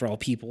didn't die for all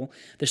people.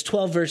 There's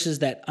 12 verses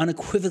that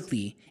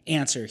unequivocally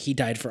answer he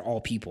died for all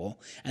people,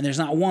 and there's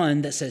not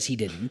one that says he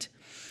didn't.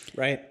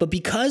 Right. But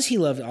because he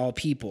loved all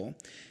people,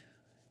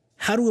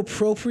 how to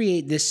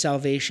appropriate this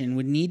salvation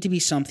would need to be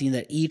something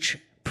that each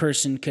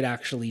person could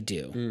actually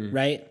do,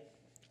 right?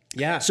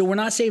 Yeah. So we're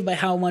not saved by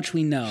how much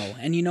we know.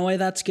 And you know why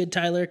that's good,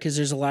 Tyler? Because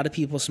there's a lot of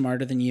people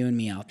smarter than you and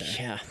me out there.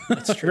 Yeah,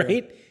 that's true.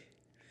 Right?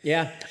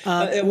 Yeah.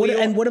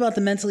 What about the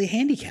mentally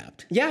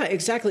handicapped? Yeah,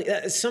 exactly.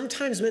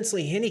 Sometimes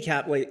mentally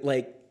handicapped,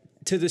 like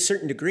to the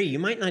certain degree, you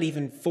might not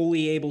even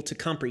fully able to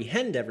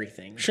comprehend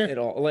everything at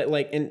all.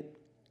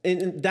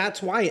 And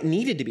that's why it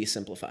needed to be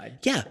simplified.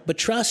 Yeah, but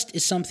trust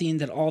is something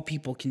that all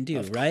people can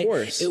do, right? Of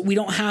course. We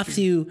don't have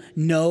to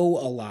know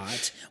a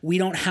lot. We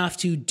don't have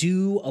to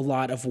do a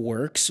lot of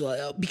works.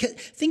 Because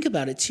think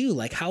about it too,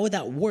 like how would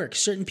that work?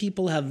 Certain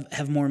people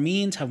have more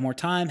means, have more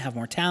time, have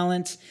more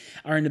talents,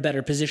 are in a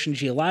better position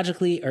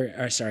geographically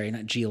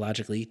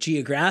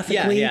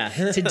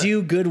to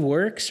do good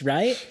works,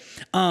 right?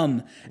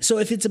 So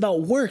if it's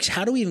about works,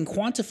 how do we even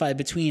quantify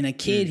between a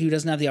kid who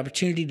doesn't have the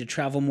opportunity to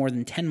travel more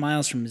than 10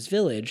 miles from his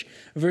village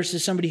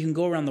versus somebody who can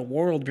go around the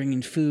world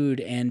bringing food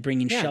and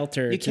bringing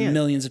shelter to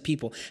millions of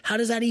people? How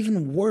does that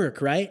even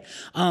work, right?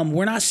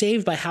 We're not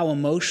saved by how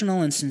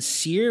emotional and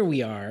sincere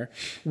we are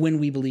when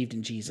we believed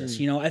in Jesus.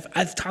 You know,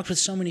 I've talked with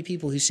so many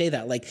people who say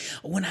that, like,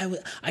 when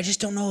I just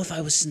don't know if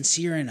I was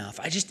sincere enough.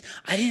 I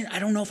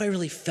don't know if I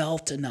really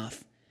felt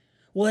enough.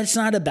 Well, it's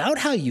not about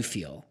how you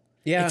feel.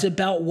 Yeah. It's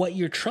about what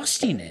you're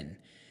trusting in.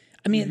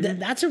 I mean,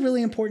 that's a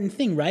really important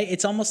thing, right?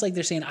 It's almost like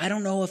they're saying, I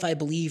don't know if I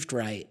believed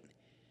right.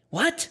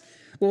 What?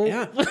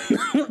 Well,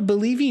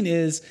 believing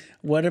is,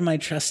 what am I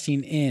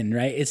trusting in,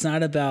 right? It's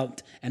not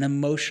about an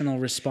emotional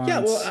response. Yeah,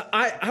 well,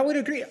 I would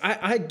agree.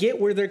 I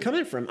get where they're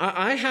coming from.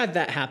 I had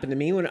that happen to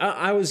me when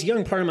I was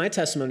young. Part of my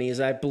testimony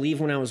is I believe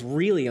when I was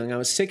really young, I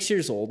was 6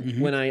 years old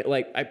when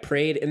I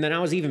prayed, and then I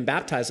was even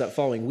baptized that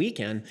following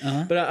weekend.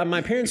 But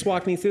my parents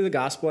walked me through the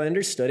gospel. I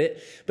understood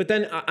it. But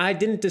then I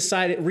didn't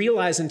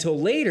realize until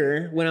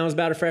later when I was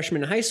about a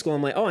freshman in high school,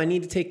 I'm like, oh, I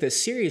need to take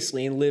this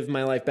seriously and live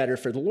my life better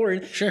for the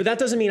Lord. Sure. But that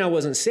doesn't mean I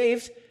wasn't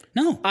saved.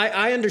 No.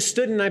 I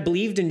understood and I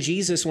believed in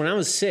Jesus when I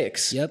was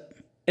 6. Yep.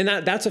 And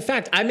that's a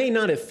fact. I may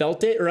not have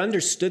felt it or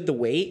understood the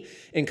weight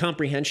and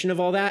comprehension of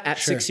all that at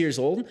 6 years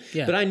old,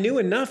 but I knew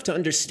enough to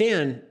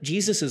understand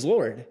Jesus is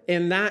Lord.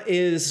 And that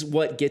is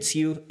what gets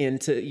you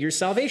into your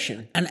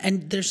salvation.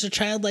 And there's a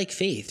childlike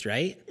faith,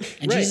 right?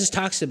 And Jesus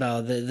talks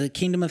about the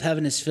kingdom of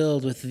heaven is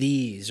filled with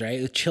these,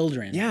 right? With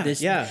children.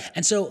 Yeah.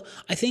 And so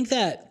I think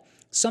that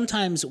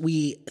sometimes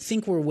we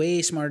think we're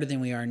way smarter than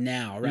we are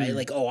now, right?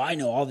 Like, oh, I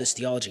know all this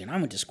theology and I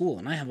went to school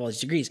and I have all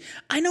these degrees.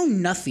 I know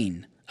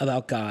nothing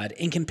about God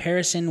in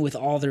comparison with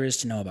all there is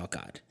to know about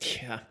God.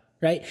 Yeah.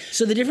 Right?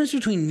 So the difference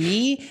between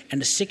me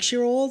and a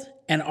 6-year-old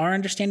and our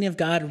understanding of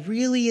God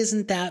really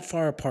isn't that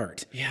far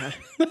apart. Yeah.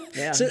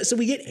 So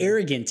we get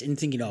arrogant in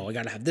thinking, oh, I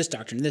got to have this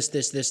doctrine,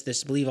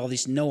 this, believe all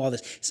these, know all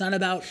this. It's not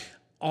about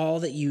all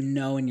that you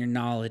know in your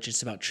knowledge.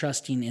 It's about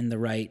trusting in the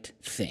right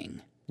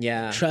thing.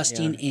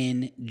 Trusting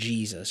in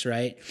Jesus,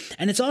 right?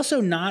 And it's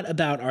also not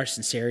about our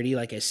sincerity,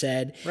 like I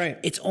said. Right.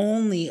 It's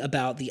only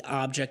about the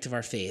object of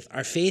our faith.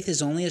 Our faith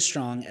is only as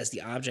strong as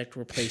the object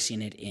we're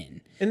placing it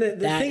in. And the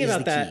thing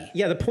about that,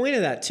 key. the point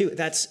of that too,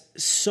 that's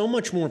so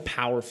much more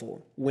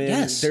powerful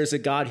when there's a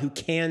God who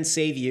can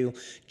save you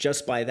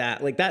just by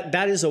that. Like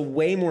that is a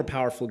way more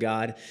powerful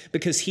God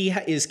because he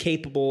is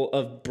capable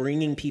of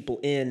bringing people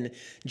in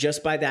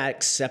just by that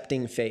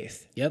accepting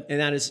faith. Yep. And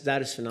that is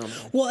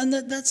phenomenal. Well, and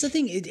that's the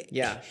thing.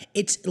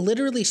 It's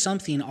literally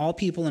something all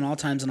people in all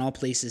times and all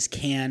places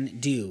can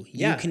do.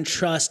 You can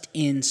trust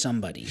in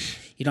somebody.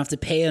 You don't have to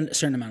pay a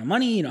certain amount of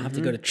money. You don't have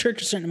to go to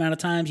church a certain amount of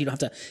times. You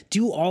don't have to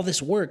do all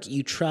this work.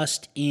 You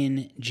trust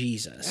in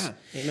Jesus.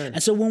 Yeah. Amen.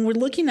 And so when we're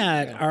looking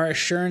at our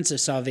assurance of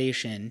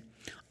salvation,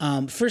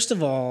 first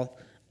of all,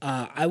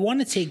 I want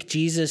to take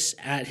Jesus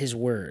at his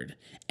word.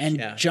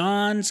 And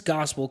John's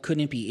gospel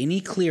couldn't be any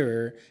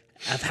clearer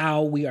of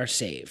how we are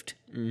saved.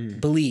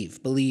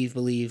 Believe, believe,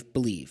 believe,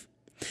 believe.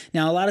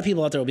 Now, a lot of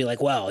people out there will be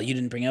like, well, you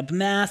didn't bring up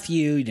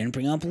Matthew, you didn't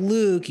bring up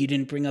Luke, you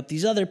didn't bring up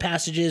these other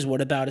passages. What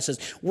about it says,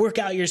 work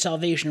out your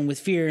salvation with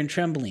fear and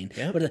trembling?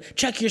 But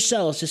check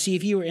yourselves to see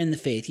if you are in the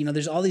faith. You know,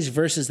 there's all these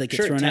verses that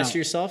get thrown out. Test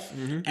yourself.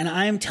 And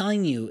I'm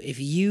telling you, if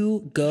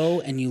you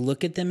go and you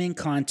look at them in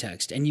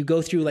context and you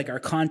go through like our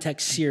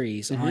context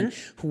series on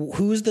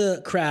who's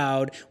the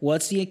crowd,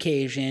 what's the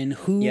occasion,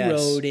 who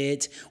wrote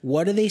it,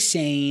 what are they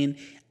saying,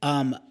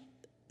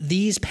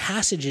 these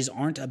passages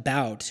aren't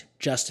about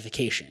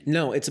justification.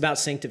 No, it's about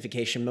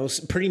sanctification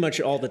pretty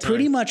much all the time.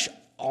 Pretty much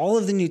all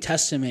of the New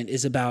Testament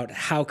is about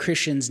how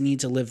Christians need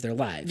to live their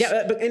lives.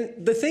 Yeah,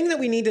 and the thing that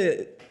we need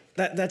to,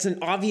 that's an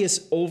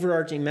obvious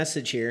overarching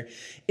message here,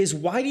 is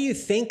why do you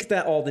think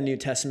that all the New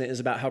Testament is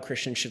about how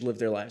Christians should live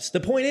their lives?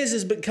 The point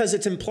is because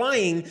it's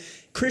implying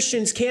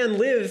Christians can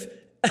live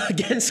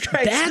against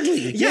Christ.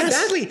 Badly.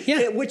 Badly.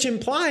 Yeah. Which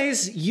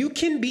implies you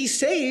can be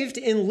saved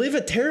and live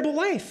a terrible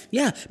life.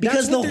 Yeah,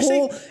 because the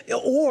whole,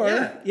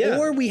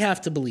 or we have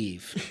to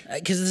believe,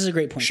 because this is a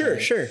great point.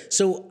 Sure.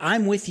 So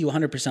I'm with you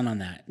 100% on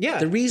that. Yeah.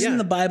 The reason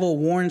the Bible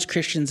warns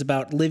Christians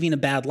about living a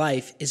bad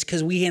life is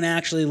because we can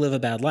actually live a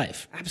bad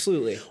life.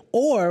 Absolutely.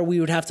 Or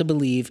we would have to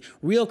believe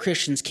real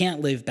Christians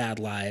can't live bad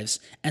lives.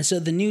 And so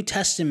the New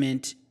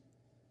Testament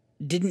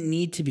didn't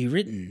need to be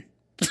written.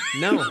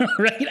 No.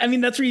 Right? I mean,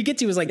 that's where you get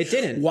to is like, it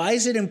didn't. Why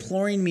is it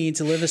imploring me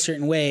to live a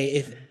certain way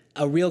if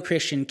a real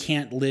Christian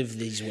can't live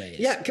these ways?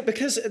 Yeah,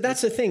 because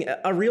that's the thing.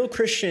 A real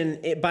Christian,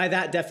 by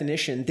that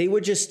definition, they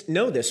would just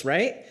know this,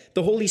 right?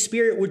 The Holy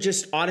Spirit would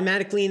just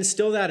automatically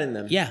instill that in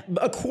them. Yeah.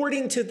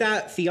 According to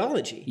that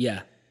theology.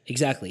 Yeah,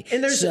 exactly.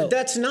 And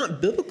that's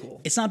not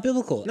biblical. It's not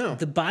biblical. No.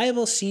 The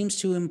Bible seems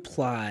to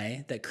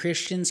imply that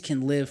Christians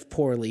can live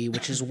poorly,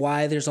 which is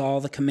why there's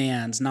all the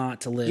commands not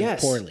to live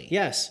poorly.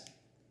 Yes.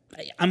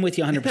 I'm with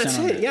you 100%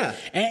 on that. Yeah.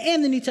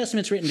 And the New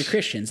Testament's written to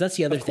Christians. That's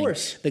the other thing. Of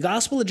course. The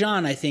Gospel of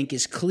John, I think,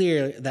 is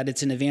clear that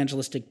it's an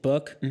evangelistic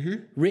book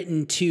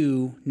written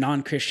to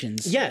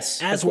non-Christians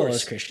as well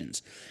as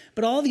Christians.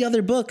 But all the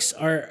other books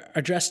are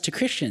addressed to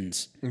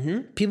Christians.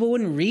 People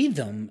wouldn't read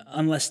them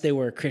unless they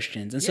were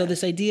Christians. And so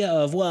this idea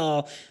of,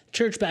 well,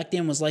 church back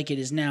then was like it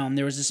is now, and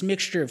there was this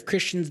mixture of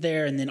Christians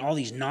there, and then all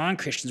these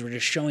non-Christians were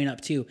just showing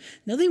up too.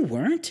 No, they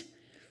weren't.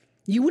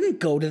 You wouldn't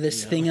go to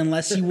this thing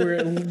unless you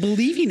were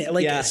believing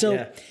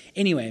it.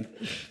 Anyway,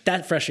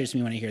 that frustrates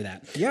me when I hear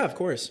that. Yeah, of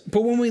course.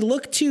 But when we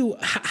look to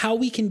how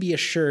we can be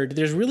assured,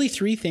 there's really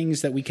three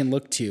things that we can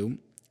look to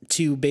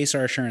base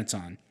our assurance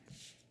on.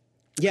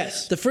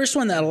 Yes. The first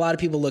one that a lot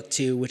of people look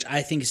to, which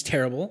I think is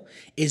terrible,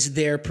 is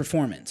their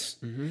performance.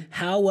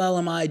 How well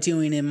am I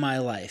doing in my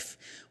life?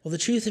 Well, the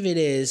truth of it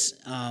is,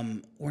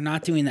 we're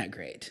not doing that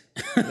great,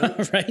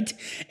 right?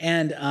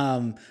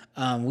 And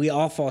we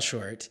all fall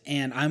short.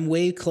 And I'm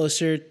way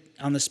closer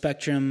on the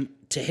spectrum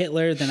to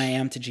Hitler than I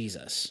am to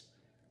Jesus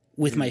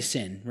with my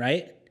sin,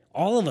 right?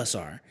 All of us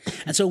are.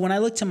 And so when I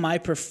look to my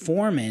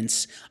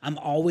performance, I'm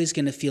always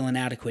going to feel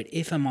inadequate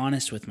if I'm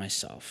honest with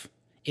myself.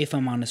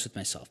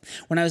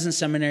 When I was in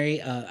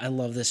seminary, I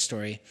love this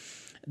story.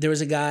 There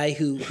was a guy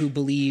who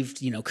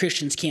believed,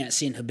 Christians can't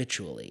sin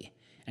habitually.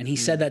 And he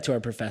said that to our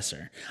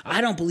professor. I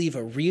don't believe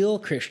a real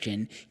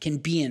Christian can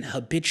be in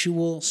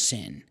habitual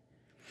sin.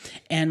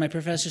 And my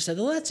professor said,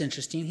 well, that's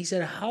interesting. He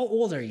said, how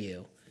old are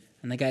you?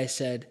 And the guy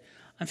said,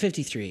 I'm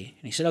 53.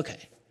 And he said,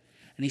 okay.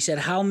 And he said,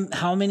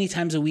 how many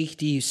times a week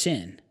do you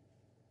sin?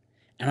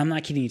 And I'm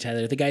not kidding you,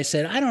 Tyler. The guy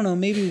said, I don't know,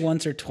 maybe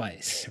once or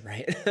twice.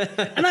 Right.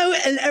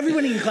 and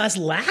everybody in class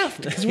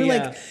laughed because we're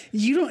like,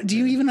 do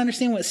you even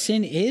understand what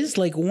sin is?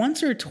 Like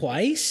once or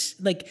twice?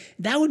 Like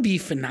that would be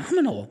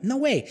phenomenal. No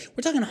way.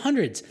 We're talking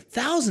hundreds,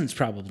 thousands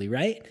probably,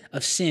 right?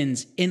 Of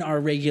sins in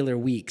our regular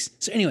weeks.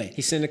 So anyway.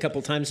 He sinned a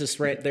couple times just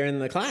right there in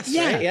the class.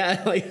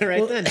 Yeah. Right?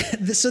 Yeah.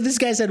 Then. So this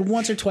guy said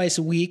once or twice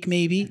a week,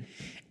 maybe.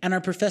 And our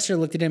professor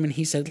looked at him and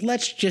he said,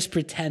 let's just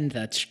pretend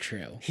that's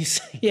true. He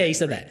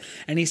said that.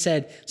 And he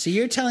said, so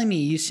you're telling me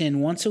you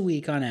sin once a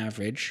week on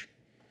average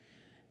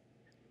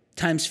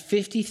times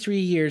 53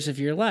 years of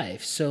your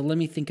life. So let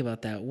me think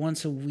about that.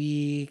 Once a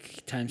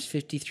week times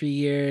 53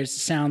 years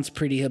sounds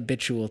pretty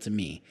habitual to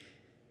me.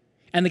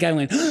 And the guy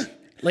went,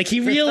 like he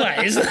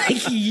realized,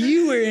 like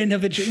you were in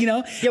habitual, you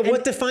know? Yeah,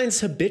 what defines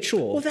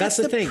habitual? Well, that's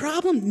the thing.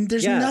 problem.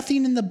 There's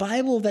nothing in the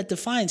Bible that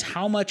defines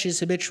how much is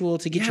habitual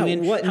to get you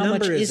in, what how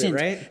number much is isn't.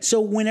 it, right?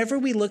 So whenever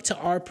we look to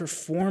our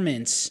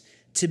performance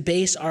to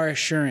base our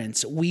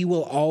assurance, we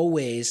will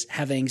always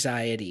have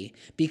anxiety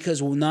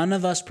because none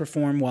of us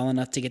perform well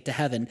enough to get to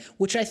heaven,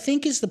 which I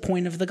think is the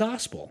point of the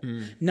gospel.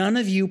 None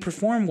of you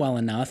perform well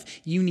enough.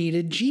 You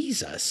needed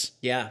Jesus.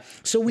 Yeah.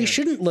 So we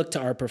shouldn't look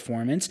to our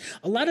performance.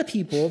 A lot of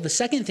people, the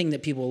second thing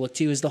that people look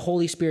to is the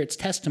Holy Spirit's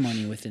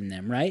testimony within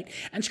them, right?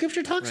 And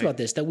Scripture talks about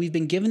this, that we've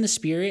been given the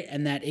Spirit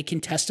and that it can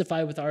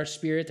testify with our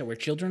spirit that we're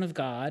children of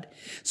God.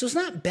 So it's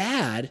not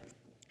bad.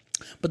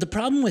 But the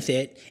problem with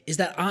it is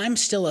that I'm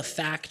still a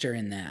factor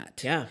in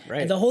that. Yeah,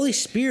 right. And the Holy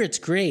Spirit's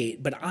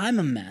great, but I'm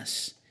a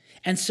mess.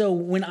 And so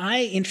when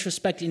I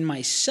introspect in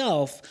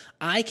myself,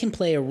 I can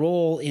play a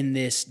role in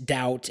this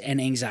doubt and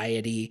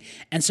anxiety.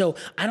 And so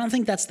I don't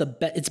think that's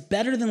it's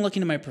better than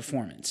looking at my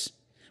performance.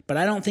 But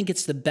I don't think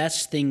it's the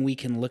best thing we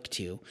can look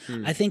to.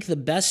 I think the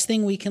best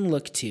thing we can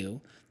look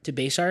to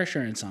base our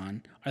assurance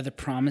on are the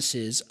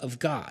promises of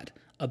God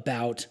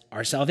about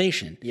our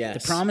salvation. Yes.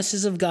 The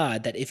promises of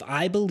God that if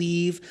I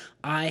believe,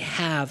 I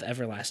have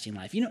everlasting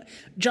life. You know,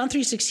 John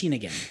 3:16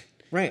 again.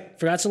 Right.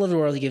 For God so loved the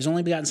world, he gave his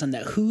only begotten Son,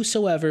 that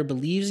whosoever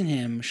believes in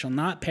him shall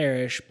not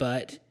perish,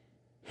 but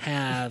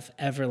have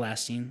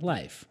everlasting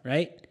life,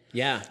 right?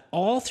 Yeah.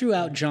 All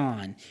throughout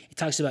John, it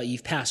talks about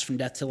you've passed from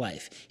death to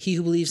life. He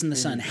who believes in the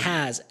Son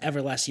has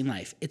everlasting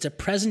life. It's a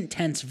present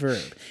tense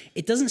verb.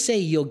 It doesn't say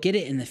you'll get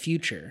it in the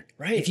future.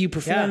 Right. If you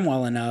perform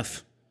well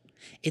enough.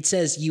 It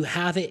says you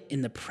have it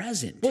in the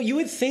present. Well, you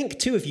would think,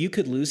 too, if you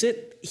could lose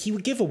it, he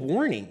would give a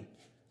warning.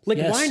 Like,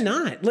 Yes. why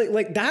not?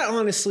 Like that,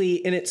 honestly,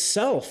 in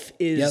itself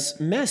is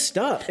messed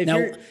up.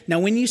 Now,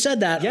 when you said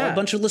that, a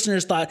bunch of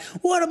listeners thought,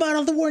 what about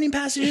all the warning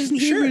passages in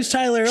Hebrews,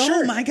 Tyler?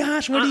 Sure. Oh, my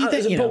gosh, what do you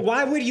think? But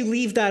why would you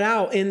leave that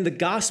out in the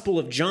Gospel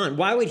of John?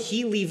 Why would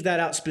he leave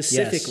that out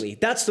specifically? Yes.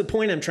 That's the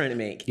point I'm trying to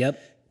make.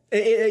 Yep.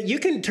 You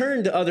can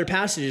turn to other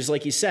passages,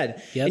 like you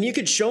said, and you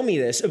could show me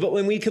this, but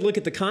when we could look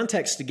at the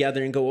context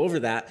together and go over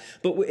that.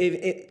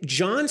 But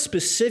John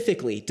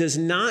specifically does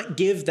not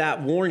give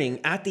that warning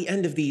at the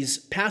end of these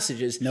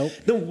passages. Nope.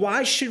 Then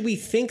why should we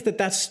think that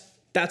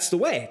that's the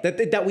way,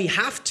 that we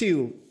have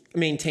to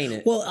maintain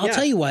it? Well, I'll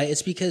tell you why.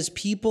 It's because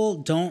people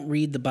don't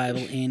read the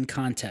Bible in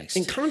context.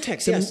 In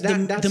context, that's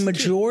that's the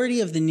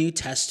majority of the New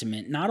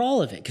Testament, not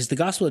all of it, because the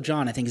Gospel of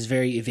John, I think, is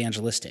very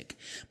evangelistic.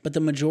 But the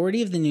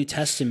majority of the New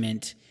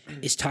Testament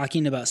is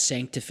talking about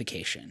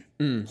sanctification,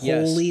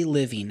 holy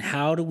living.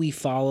 How do we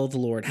follow the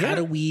Lord? How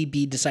do we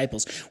be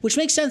disciples? Which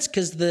makes sense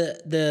because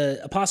the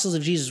apostles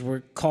of Jesus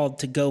were called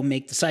to go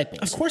make disciples.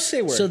 Of course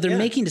they were. So they're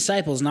making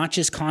disciples, not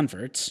just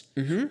converts.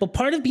 But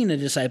part of being a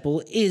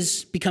disciple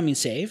is becoming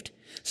saved.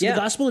 So the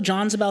Gospel of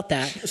John's about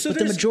that. So but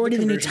the majority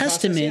of the New conversion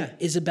process, Testament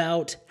is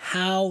about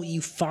how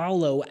you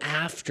follow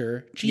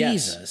after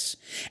Jesus.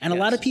 And a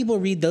lot of people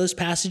read those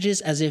passages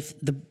as if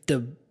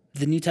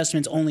the New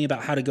Testament's only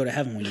about how to go to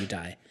heaven when you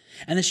die.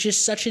 And it's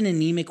just such an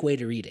anemic way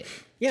to read it,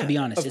 to be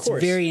honest. It's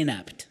very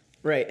inept.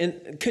 Right.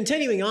 And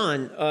continuing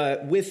on I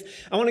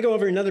want to go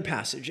over another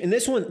passage. And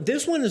this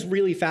one is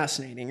really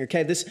fascinating.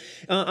 Okay.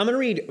 I'm going to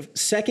read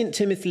 2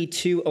 Timothy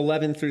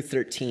 2:11 through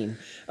 13.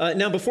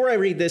 Now, before I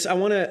read this, I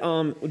want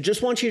to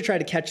just want you to try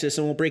to catch this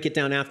and we'll break it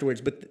down afterwards.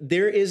 But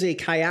there is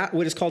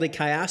what is called a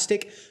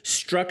chiastic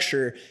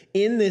structure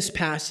in this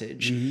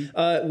passage,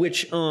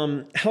 which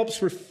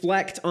helps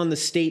reflect on the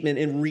statement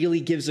and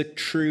really gives a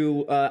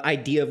true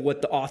idea of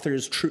what the author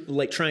is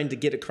trying to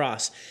get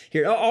across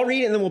here. I'll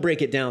read it and then we'll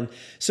break it down.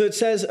 So it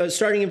says,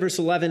 starting in verse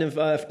 11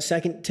 of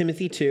 2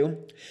 Timothy 2,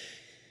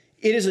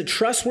 it is a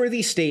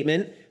trustworthy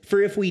statement,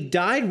 for if we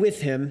died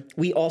with him,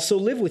 we also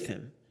live with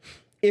him.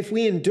 If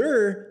we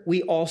endure,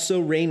 we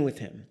also reign with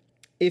him.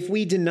 If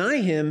we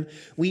deny him,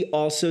 he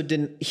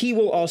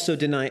will also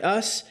deny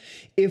us.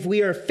 If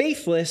we are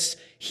faithless,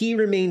 he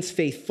remains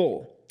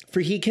faithful, for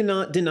he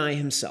cannot deny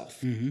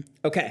himself.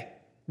 Okay,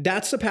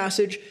 that's the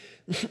passage.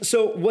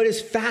 So what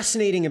is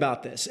fascinating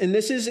about this, and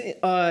this is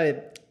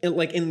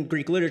like in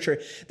Greek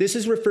literature, this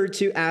is referred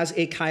to as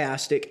a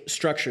chiastic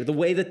structure, the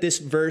way that this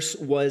verse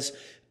was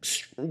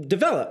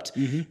developed.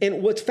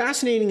 And what's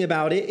fascinating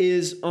about it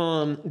is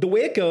the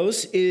way it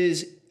goes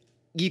is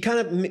you kind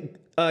of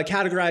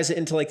categorize it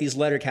into like these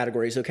letter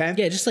categories, okay?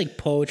 Yeah, just like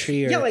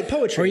poetry or like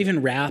poetry. Or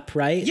even rap,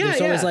 right? Yeah, There's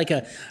always like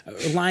a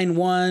line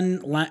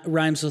 1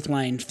 rhymes with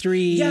line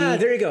 3. Yeah,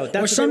 there you go.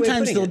 That's or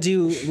sometimes they'll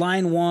do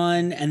line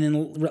 1 and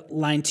then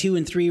line 2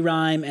 and 3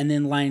 rhyme, and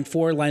then line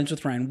 4 lines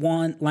with line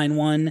 1.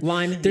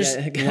 There's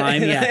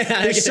rhyme,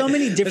 There's so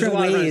many different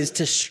ways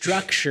to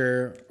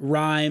structure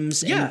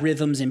rhymes and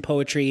rhythms in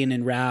poetry and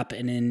in rap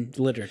and in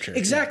literature.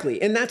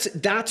 Exactly. And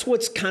that's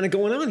what's kind of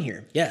going on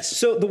here. Yes.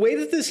 So the way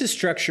that this is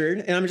structured,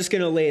 and I'm just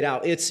going to lay it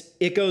out.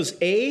 It goes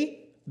A,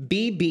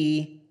 B,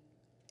 B,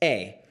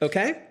 A.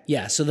 Okay?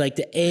 Yeah. So like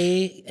the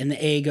A and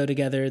the A go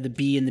together, the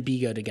B and the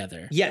B go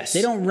together. Yes.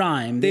 They don't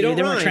rhyme. They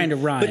weren't trying to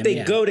rhyme. But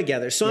they go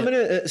together. So I'm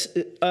going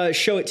to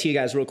show it to you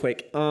guys real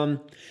quick.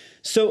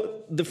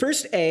 So the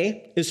first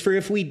A is for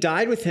if we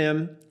died with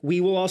him,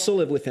 we will also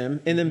live with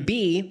him. And then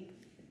B,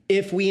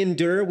 if we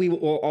endure, we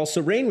will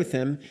also reign with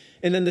him.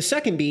 And then the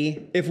second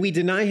B, if we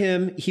deny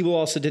him, he will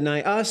also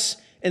deny us.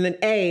 And then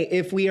A,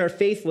 if we are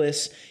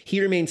faithless,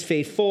 he remains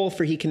faithful,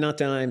 for he cannot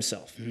deny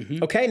himself.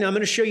 Okay, now I'm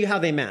going to show you how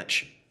they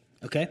match.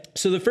 Okay.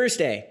 So the first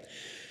A,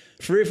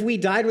 for if we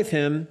died with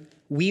him,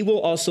 we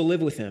will also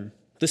live with him.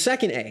 The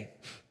second A,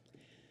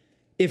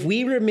 if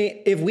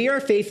we are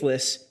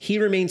faithless, he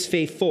remains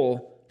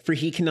faithful, for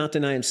he cannot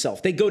deny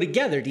himself. They go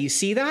together. Do you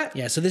see that?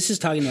 Yeah, so this is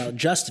talking about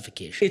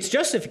justification. It's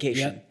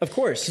justification, of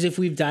course. Because if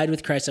we've died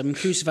with Christ, I've been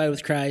crucified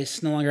with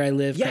Christ, no longer I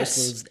live, Yes.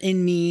 Christ lives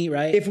in me,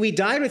 right? If we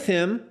died with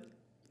him,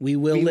 we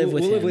will live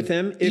with we'll him. live with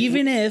him.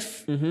 Even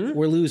if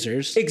we're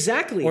losers.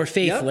 Exactly. Or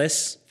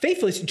faithless. Yep.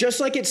 Faithless. Just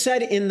like it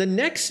said in the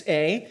next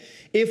A,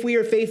 if we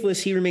are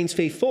faithless, he remains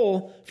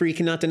faithful, for he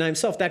cannot deny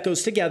himself. That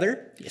goes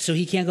together. So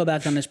he can't go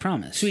back on his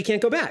promise. So he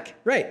can't go back.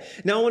 Right.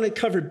 Now I want to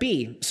cover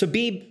B. So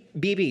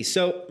B.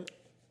 So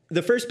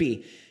the first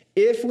B,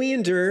 if we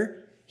endure,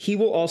 we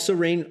will also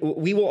reign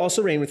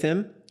with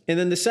him. And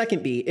then the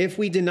second B, if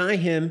we deny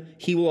him,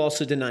 he will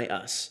also deny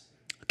us.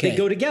 Okay. They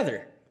go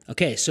together.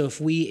 Okay, so if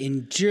we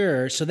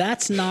endure, so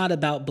that's not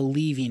about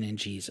believing in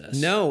Jesus.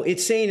 No,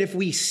 it's saying if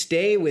we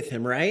stay with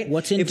him, right?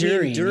 What's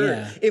enduring? If we endure,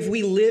 Yeah. if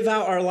we live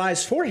out our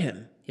lives for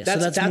him. Yeah,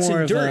 so that's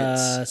more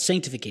endurance. of a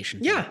sanctification.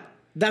 Yeah,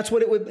 that's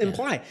what it would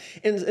imply.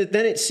 And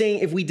then it's saying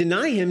if we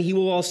deny him, he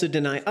will also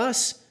deny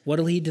us. What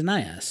will he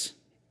deny us?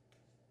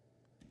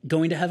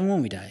 Going to heaven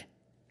when we die?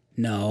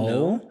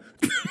 No.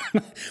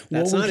 What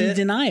That's will not he it.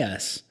 deny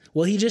us?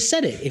 Well, he just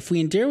said it. If we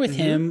endure with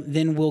him,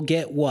 then we'll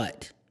get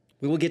what?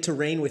 We will get to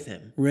reign with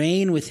him.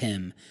 Reign with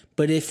him.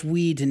 But if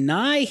we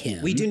deny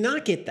him, We do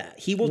not get that.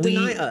 He will we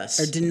deny us.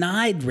 are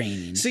denied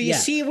reigning. So you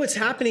see what's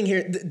happening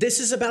here. This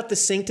is about the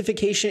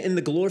sanctification and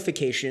the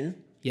glorification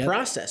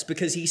process,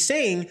 because he's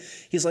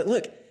like,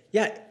 look,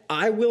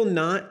 I will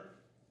not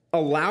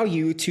allow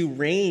you to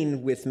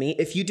reign with me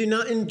if you do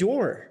not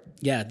endure.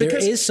 Yeah, there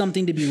is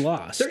something to be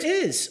lost. There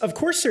is. Of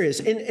course there is.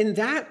 And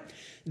that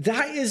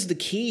is the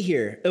key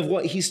here of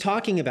what he's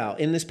talking about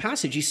in this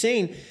passage. He's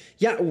saying,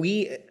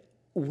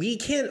 we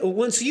can't,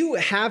 once you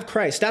have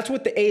Christ, that's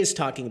what the A is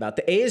talking about.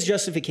 The A is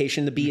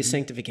justification, the B is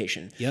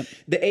sanctification. Yep.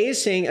 The A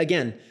is saying,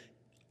 again,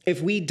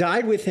 if we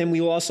died with him, we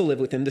will also live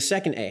with him. The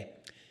second A,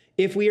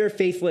 if we are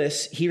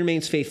faithless, he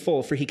remains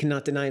faithful, for he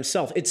cannot deny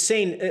himself. It's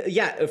saying,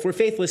 if we're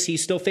faithless,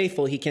 he's still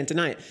faithful. He can't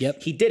deny it.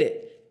 Yep. He did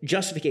it.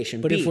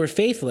 Justification. But B, if we're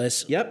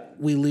faithless,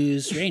 we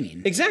lose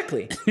reigning.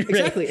 Exactly.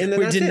 Exactly. And then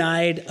we're that's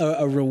denied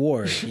a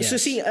reward. Yes. So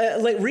see,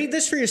 read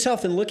this for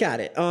yourself and look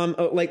at it.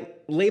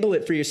 Label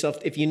it for yourself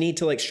if you need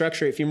to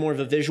structure it, if you're more of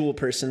a visual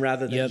person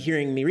rather than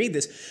hearing me read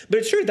this. But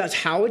it's true. That's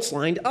how it's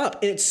lined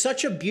up. And it's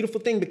such a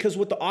beautiful thing, because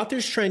what the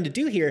author's trying to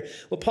do here,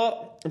 what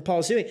Paul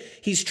is doing,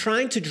 he's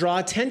trying to draw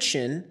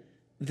attention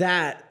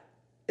that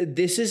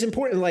this is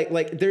important.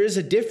 Like there is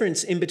a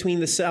difference in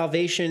between the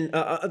salvation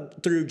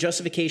through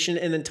justification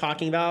and then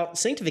talking about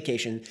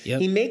sanctification.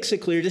 He makes a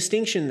clear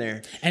distinction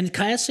there. And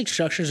chiastic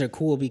structures are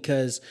cool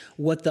because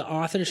what the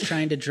author is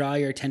trying to draw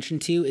your attention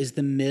to is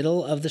the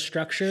middle of the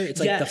structure. It's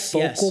like the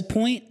focal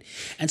point.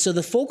 And so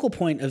the focal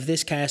point of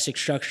this chiastic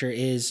structure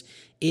is,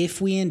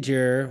 if we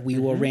endure, we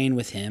will reign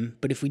with him.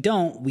 But if we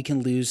don't, we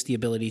can lose the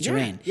ability to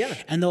reign. Yeah.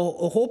 And the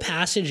whole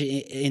passage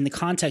in the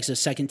context of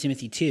 2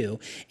 Timothy 2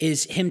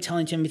 is him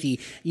telling Timothy,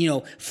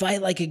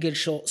 fight like a good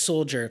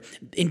soldier,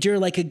 endure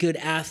like a good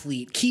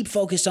athlete, keep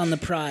focused on the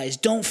prize,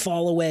 don't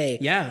fall away.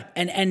 Yeah.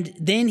 And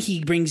then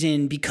he brings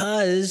in,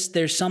 because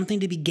there's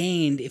something to be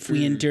gained if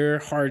we endure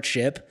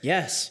hardship.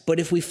 Yes. But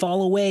if we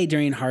fall away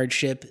during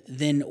hardship,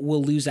 then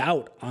we'll lose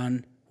out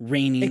on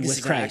reigning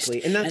with Christ.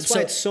 And that's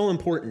why it's so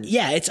important.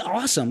 Yeah, it's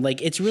awesome.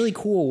 It's really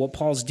cool what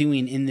Paul's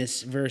doing in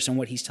this verse and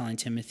what he's telling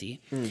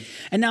Timothy.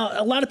 And now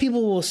a lot of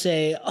people will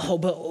say,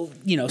 so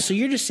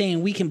you're just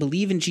saying we can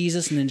believe in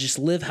Jesus and then just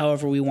live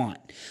however we want.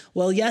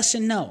 Well, yes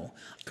and no.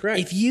 Correct.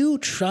 If you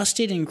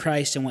trusted in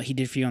Christ and what he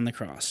did for you on the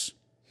cross,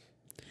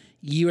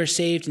 you are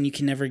saved and you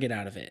can never get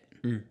out of it,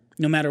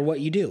 no matter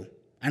what you do.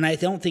 And I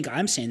don't think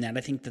I'm saying that. I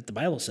think that the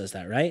Bible says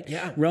that, right?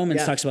 Yeah.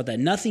 Romans talks about that.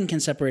 Nothing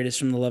can separate us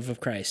from the love of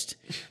Christ.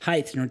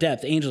 Height nor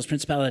depth, angels,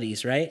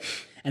 principalities, right?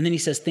 And then he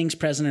says things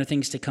present or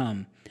things to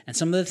come. And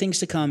some of the things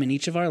to come in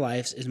each of our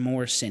lives is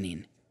more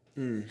sinning.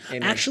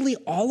 Actually,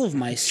 all of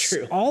my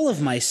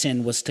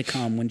sin was to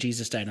come when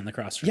Jesus died on the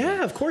cross for me.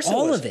 Yeah, of course it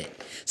all was. of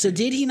it. So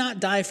did he not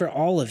die for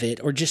all of it,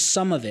 or just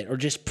some of it, or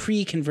just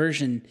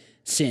pre-conversion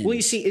sin? Well,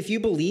 you see, if you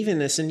believe in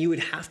this, then you would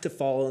have to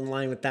fall in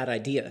line with that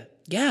idea.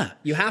 Yeah.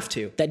 You have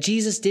to. That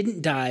Jesus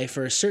didn't die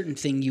for a certain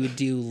thing you would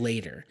do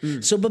later.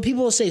 But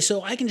people will say,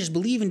 so I can just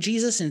believe in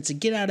Jesus and it's a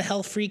get out of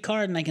hell free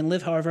card and I can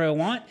live however I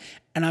want?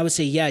 And I would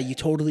say, yeah, you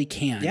totally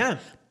can. Yeah.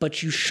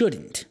 But you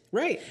shouldn't.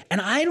 Right.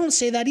 And I don't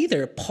say that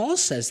either. Paul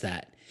says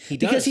that. He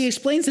does. Because he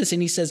explains this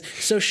and he says,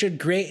 so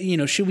should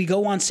we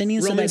go on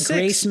sinning Romans so that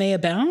grace may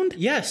abound?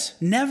 Yes.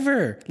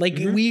 Never.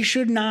 We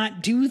should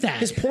not do that.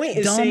 His point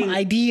is dumb saying,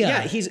 idea.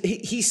 Yeah,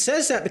 he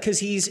says that because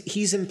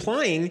he's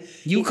implying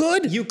You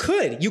could. You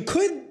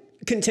could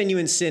continue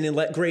in sin and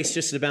let grace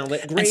just abound.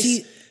 Let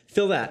grace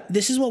fill that.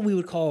 This is what we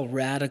would call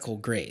radical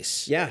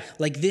grace. Yeah.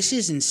 Like, this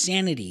is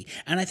insanity.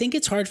 And I think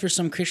it's hard for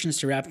some Christians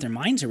to wrap their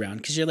minds around,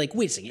 because you're like,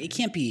 wait a second, it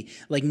can't be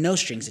like no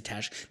strings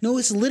attached. No,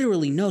 it's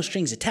literally no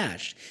strings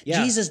attached.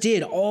 Yeah. Jesus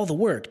did all the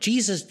work.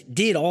 Jesus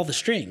did all the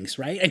strings,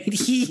 right? I mean,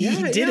 he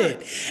did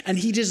it. And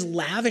he just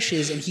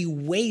lavishes and he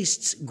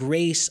wastes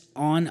grace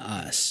on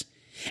us.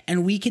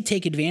 And we could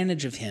take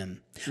advantage of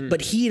him.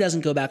 But he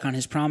doesn't go back on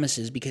his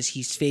promises because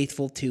he's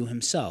faithful to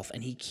himself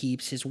and he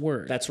keeps his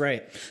word. That's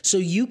right. So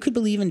you could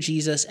believe in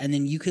Jesus and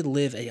then you could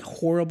live a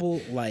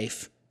horrible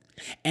life.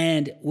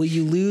 And will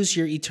you lose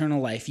your eternal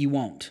life? You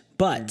won't.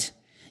 But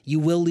you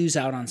will lose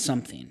out on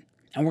something.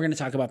 And we're going to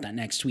talk about that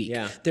next week.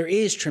 Yeah. There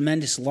is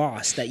tremendous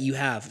loss that you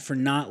have for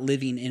not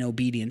living in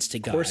obedience to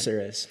God. Of course there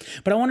is.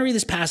 But I want to read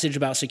this passage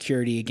about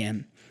security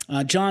again.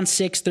 John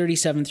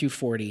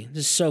 6:37-40.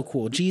 This is so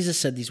cool. Jesus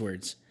said these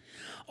words.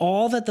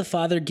 All that the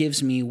Father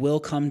gives me will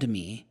come to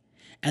me,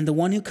 and the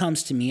one who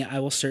comes to me I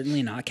will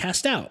certainly not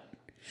cast out.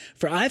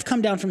 For I've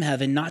come down from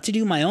heaven not to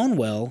do my own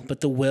will,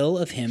 but the will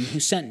of him who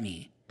sent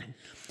me.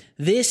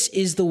 This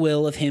is the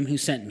will of him who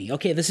sent me.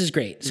 Okay, this is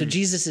great. So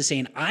Jesus is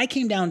saying, I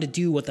came down to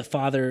do what the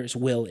Father's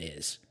will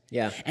is.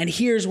 Yeah. And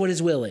here's what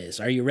his will is.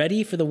 Are you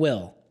ready for the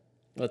will?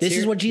 This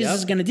is what Jesus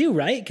is going to do,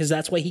 right? Because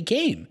that's why he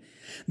came.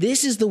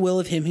 This is the will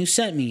of him who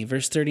sent me,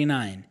 verse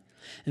 39,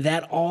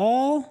 that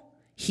all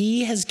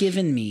he has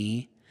given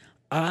me,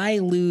 I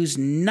lose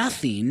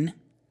nothing,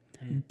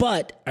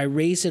 but I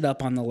raise it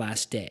up on the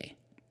last day.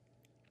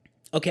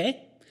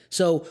 Okay?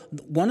 So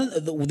one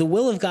of the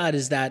will of God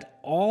is that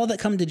all that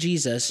come to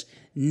Jesus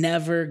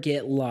never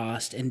get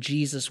lost, and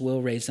Jesus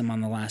will raise them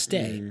on the last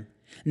day. And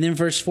then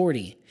verse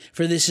 40,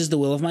 for this is the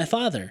will of my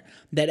Father,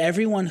 that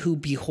everyone who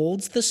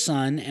beholds the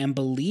Son and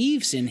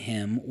believes in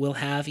him will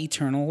have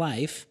eternal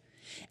life,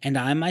 and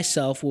I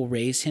myself will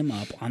raise him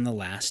up on the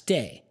last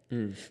day.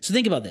 So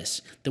think about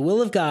this. The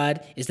will of God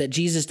is that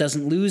Jesus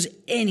doesn't lose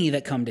any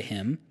that come to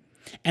him.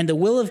 And the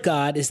will of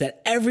God is that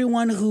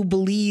everyone who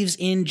believes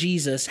in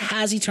Jesus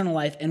has eternal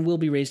life and will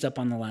be raised up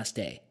on the last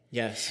day.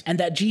 Yes. And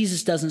that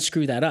Jesus doesn't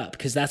screw that up,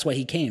 because that's why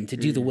he came, to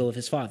do the will of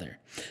his Father.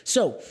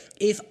 So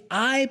if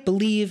I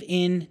believe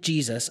in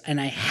Jesus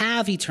and I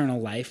have eternal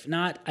life,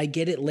 not I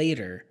get it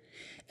later,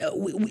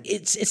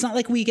 it's not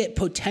like we get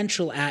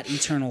potential at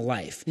eternal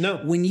life. No.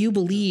 When you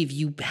believe,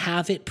 you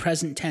have it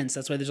present tense.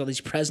 That's why there's all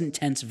these present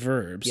tense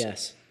verbs.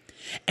 Yes.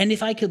 And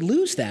if I could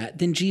lose that,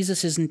 then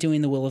Jesus isn't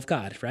doing the will of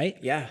God, right?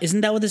 Yeah.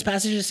 Isn't that what this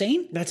passage is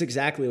saying? That's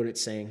exactly what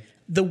it's saying.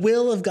 The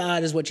will of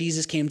God is what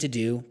Jesus came to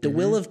do. The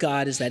will of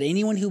God is that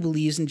anyone who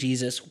believes in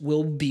Jesus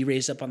will be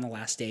raised up on the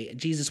last day.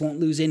 Jesus won't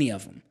lose any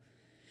of them.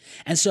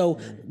 And so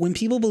when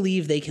people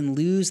believe they can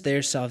lose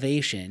their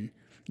salvation,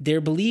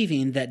 they're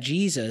believing that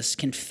Jesus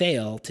can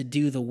fail to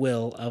do the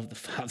will of the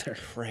Father.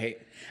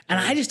 Right. And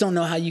I just don't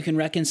know how you can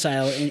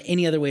reconcile in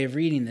any other way of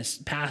reading this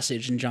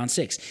passage in John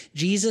 6.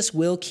 Jesus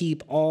will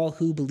keep all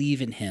who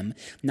believe in him,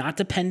 not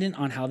dependent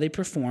on how they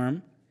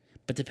perform,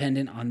 but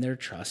dependent on their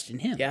trust in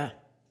him. Yeah,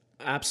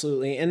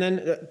 absolutely. And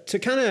then to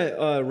kind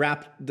of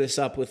wrap this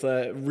up with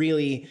a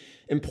really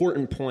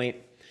important point,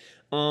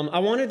 I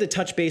wanted to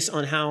touch base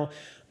on how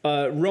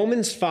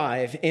Romans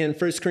 5 and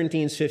 1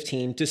 Corinthians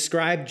 15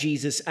 describe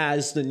Jesus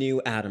as the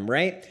new Adam,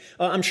 right?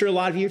 I'm sure a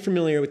lot of you are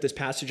familiar with this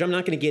passage. I'm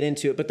not going to get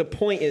into it, but the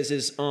point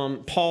is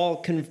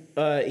Paul,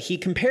 he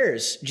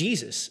compares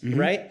Jesus,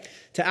 right,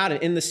 to Adam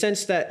in the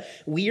sense that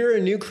we are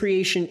a new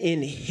creation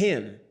in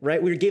him,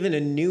 right? We're given a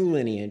new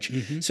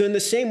lineage. So in the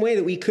same way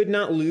that we could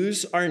not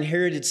lose our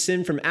inherited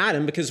sin from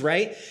Adam, because,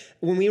 right,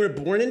 when we were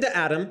born into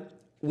Adam,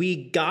 we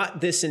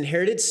got this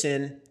inherited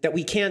sin that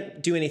we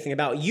can't do anything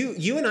about.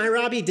 You and I,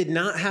 Robbie, did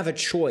not have a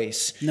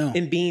choice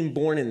in being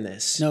born in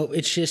this. No,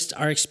 it's just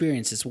our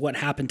experience. It's what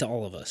happened to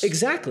all of us.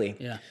 Exactly.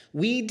 Yeah.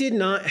 We did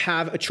not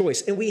have a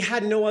choice, and we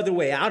had no other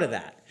way out of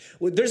that.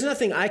 There's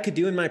nothing I could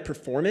do in my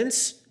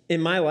performance in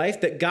my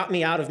life that got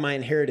me out of my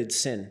inherited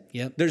sin.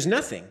 Yep. There's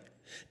nothing.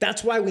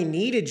 That's why we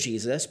needed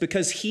Jesus,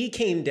 because he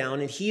came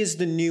down and he is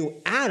the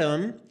new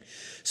Adam,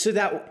 so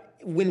that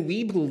when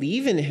we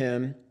believe in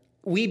him,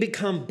 we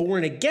become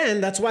born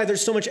again. That's why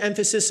there's so much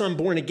emphasis on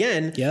born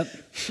again. Yep.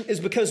 Is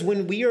because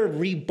when we are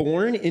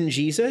reborn in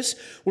Jesus,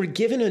 we're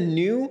given a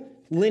new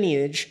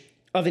lineage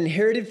of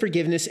inherited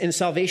forgiveness and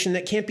salvation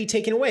that can't be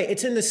taken away.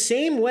 It's in the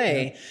same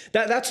way,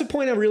 that's the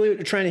point I'm really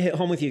trying to hit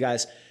home with you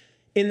guys.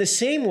 In the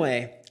same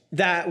way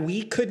that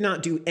we could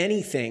not do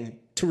anything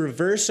to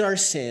reverse our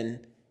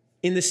sin,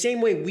 in the same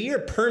way we are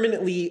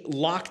permanently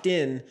locked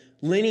in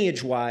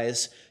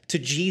lineage-wise to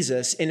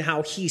Jesus and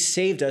how he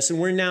saved us, and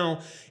we're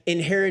now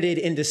inherited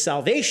into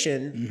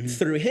salvation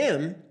through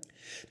him.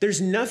 There's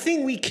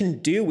nothing we can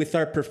do with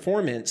our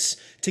performance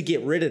to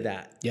get rid of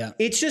that. Yeah.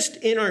 It's just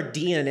in our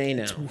DNA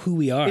now. It's who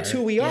we are. It's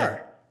who we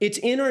are. It's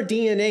in our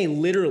DNA,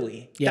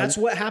 literally. Yeah. That's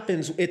what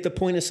happens at the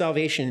point of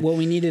salvation. What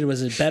we needed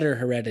was a better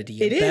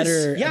heredity,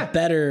 a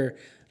better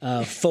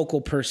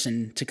focal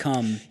person to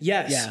come.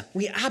 Yes, Yeah.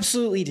 we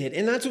absolutely did.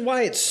 And that's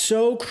why it's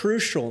so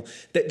crucial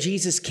that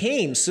Jesus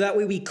came, so that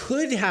way we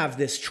could have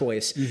this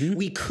choice.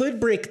 We could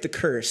break the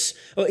curse.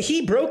 Well,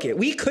 he broke it.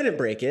 We couldn't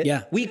break it.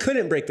 Yeah. We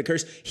couldn't break the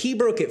curse. He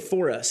broke it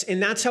for us.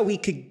 And that's how we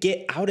could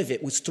get out of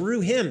it, was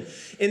through him.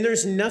 And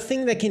there's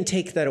nothing that can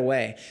take that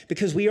away,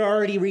 because we are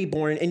already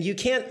reborn, and you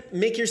can't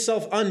make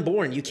yourself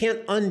unborn. You can't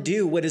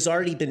undo what has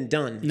already been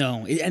done.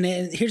 No. And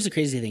here's the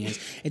crazy thing is,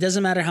 it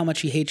doesn't matter how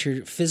much you hate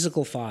your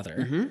physical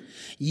father.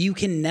 You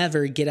can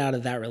never get out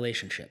of that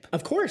relationship.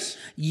 Of course.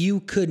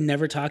 You could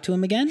never talk to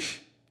him again.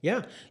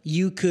 Yeah.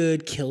 You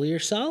could kill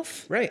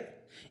yourself. Right.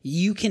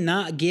 You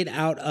cannot get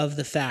out of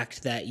the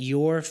fact that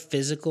your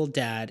physical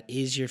dad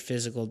is your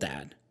physical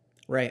dad.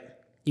 Right.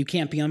 You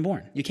can't be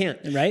unborn. You can't.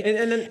 Right?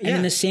 And then, And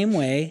in the same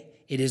way,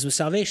 it is with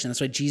salvation. That's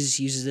why Jesus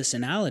uses this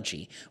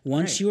analogy.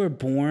 Once you are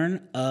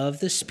born of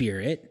the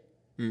Spirit,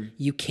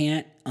 you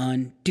can't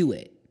undo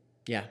it.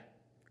 Yeah.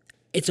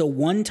 It's a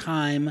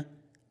one-time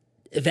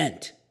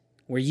event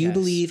where you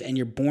believe and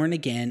you're born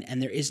again,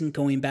 and there isn't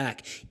going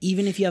back.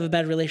 Even if you have a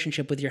bad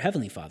relationship with your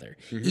Heavenly Father,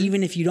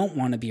 even if you don't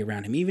want to be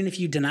around him, even if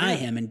you deny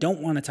him and don't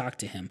want to talk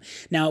to him.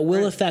 Now, it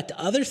will affect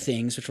other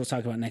things, which we'll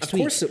talk about next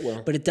week. Of course it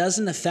will. But it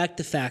doesn't affect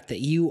the fact that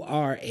you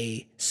are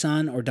a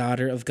son or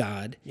daughter of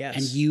God,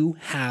 and you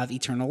have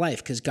eternal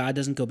life, because God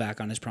doesn't go back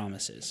on his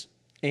promises.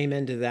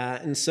 Amen to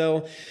that. And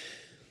so,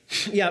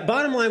 yeah,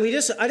 bottom line,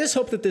 I just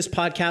hope that this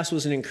podcast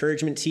was an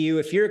encouragement to you.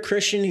 If you're a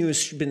Christian who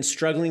has been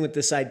struggling with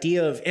this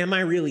idea of, am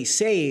I really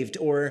saved?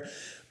 Or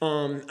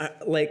am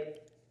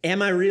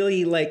I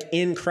really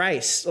in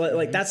Christ?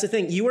 That's the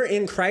thing. You are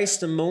in Christ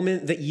the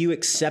moment that you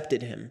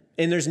accepted him.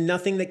 And there's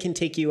nothing that can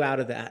take you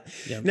out of that.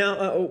 Yep.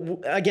 Now,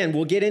 again,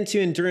 we'll get into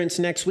endurance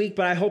next week,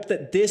 but I hope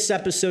that this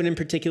episode in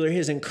particular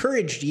has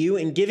encouraged you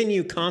and given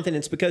you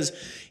confidence, because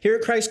here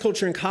at Christ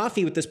Culture and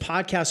Coffee with this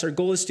podcast, our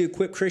goal is to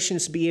equip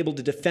Christians to be able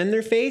to defend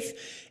their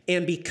faith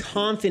and be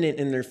confident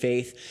in their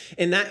faith.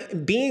 And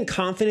that being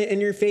confident in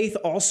your faith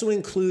also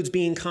includes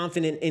being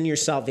confident in your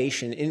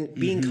salvation, and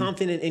being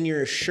confident in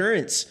your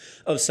assurance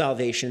of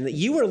salvation, that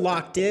you are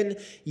locked in,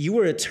 you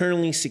are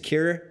eternally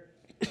secure.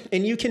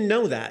 And you can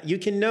know that. You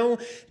can know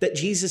that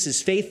Jesus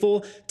is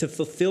faithful to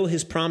fulfill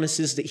his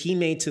promises that he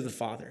made to the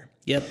Father.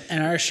 Yep.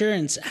 And our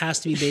assurance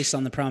has to be based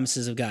on the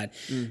promises of God.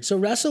 So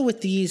wrestle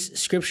with these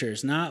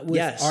scriptures, not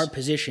with our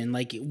position.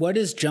 What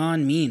does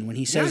John mean when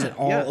he says it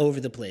all over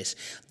the place?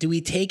 Do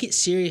we take it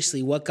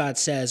seriously, what God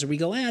says, or we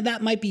go,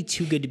 that might be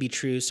too good to be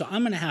true, so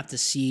I'm going to have to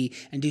see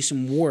and do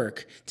some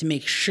work to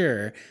make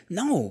sure?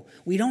 No,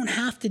 we don't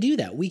have to do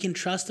that. We can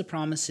trust the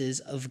promises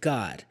of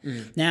God.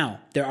 Now,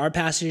 there are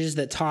passages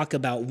that talk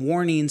about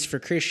warnings for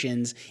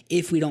Christians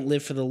if we don't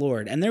live for the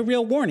Lord. And they're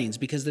real warnings,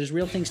 because there's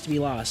real things to be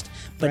lost.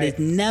 But it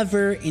never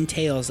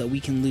entails that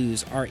we can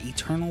lose our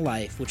eternal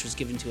life, which was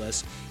given to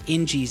us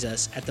in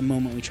Jesus at the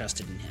moment we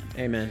trusted in him.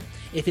 Amen.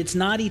 If it's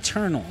not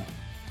eternal,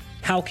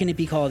 how can it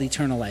be called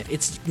eternal life?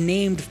 It's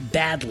named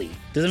badly.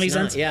 Does that make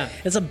sense? Yeah.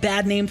 It's a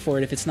bad name for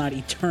it if it's not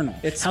eternal.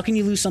 How can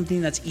you lose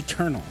something that's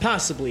eternal?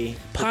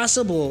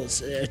 Possible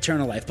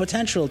eternal life.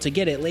 Potential to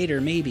get it later,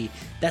 maybe.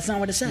 That's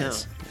not what it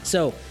says. No.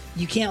 So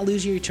you can't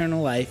lose your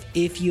eternal life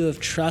if you have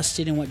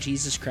trusted in what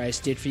Jesus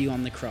Christ did for you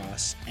on the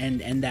cross,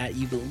 and that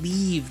you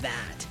believe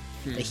that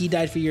he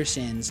died for your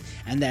sins,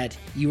 and that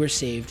you were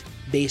saved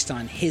based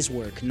on his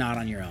work, not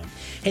on your own.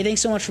 Hey,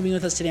 thanks so much for being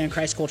with us today on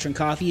Christ Culture and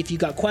Coffee. If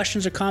you've got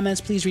questions or comments,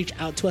 please reach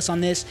out to us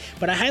on this.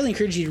 But I highly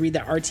encourage you to read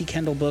that R.T.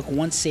 Kendall book,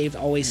 Once Saved,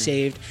 Always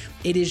Saved.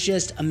 It is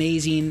just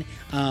amazing.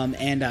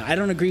 And I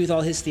don't agree with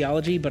all his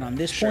theology, but on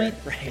this point,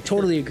 I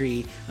totally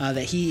agree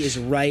that he is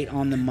right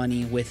on the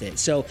money with it.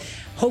 So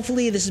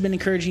hopefully this has been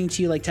encouraging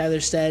to you, like Tyler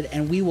said,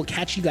 and we will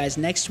catch you guys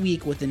next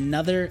week with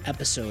another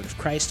episode of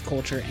Christ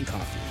Culture and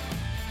Coffee.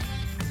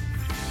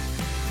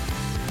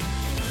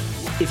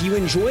 If you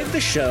enjoyed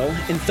the show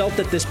and felt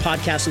that this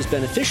podcast was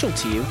beneficial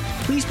to you,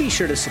 please be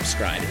sure to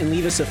subscribe and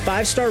leave us a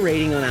 5-star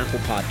rating on Apple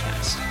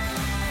Podcasts.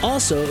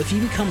 Also, if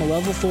you become a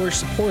Level 4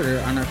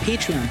 supporter on our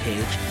Patreon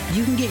page,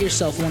 you can get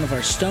yourself one of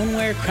our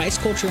stoneware,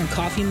 Christ Culture and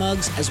Coffee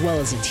mugs, as well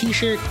as a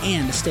t-shirt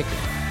and a sticker.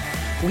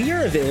 We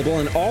are available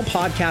on all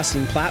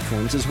podcasting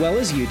platforms as well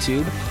as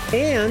YouTube,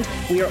 and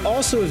we are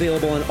also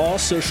available on all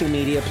social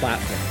media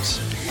platforms.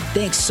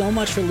 Thanks so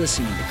much for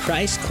listening to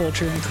Christ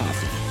Culture and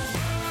Coffee.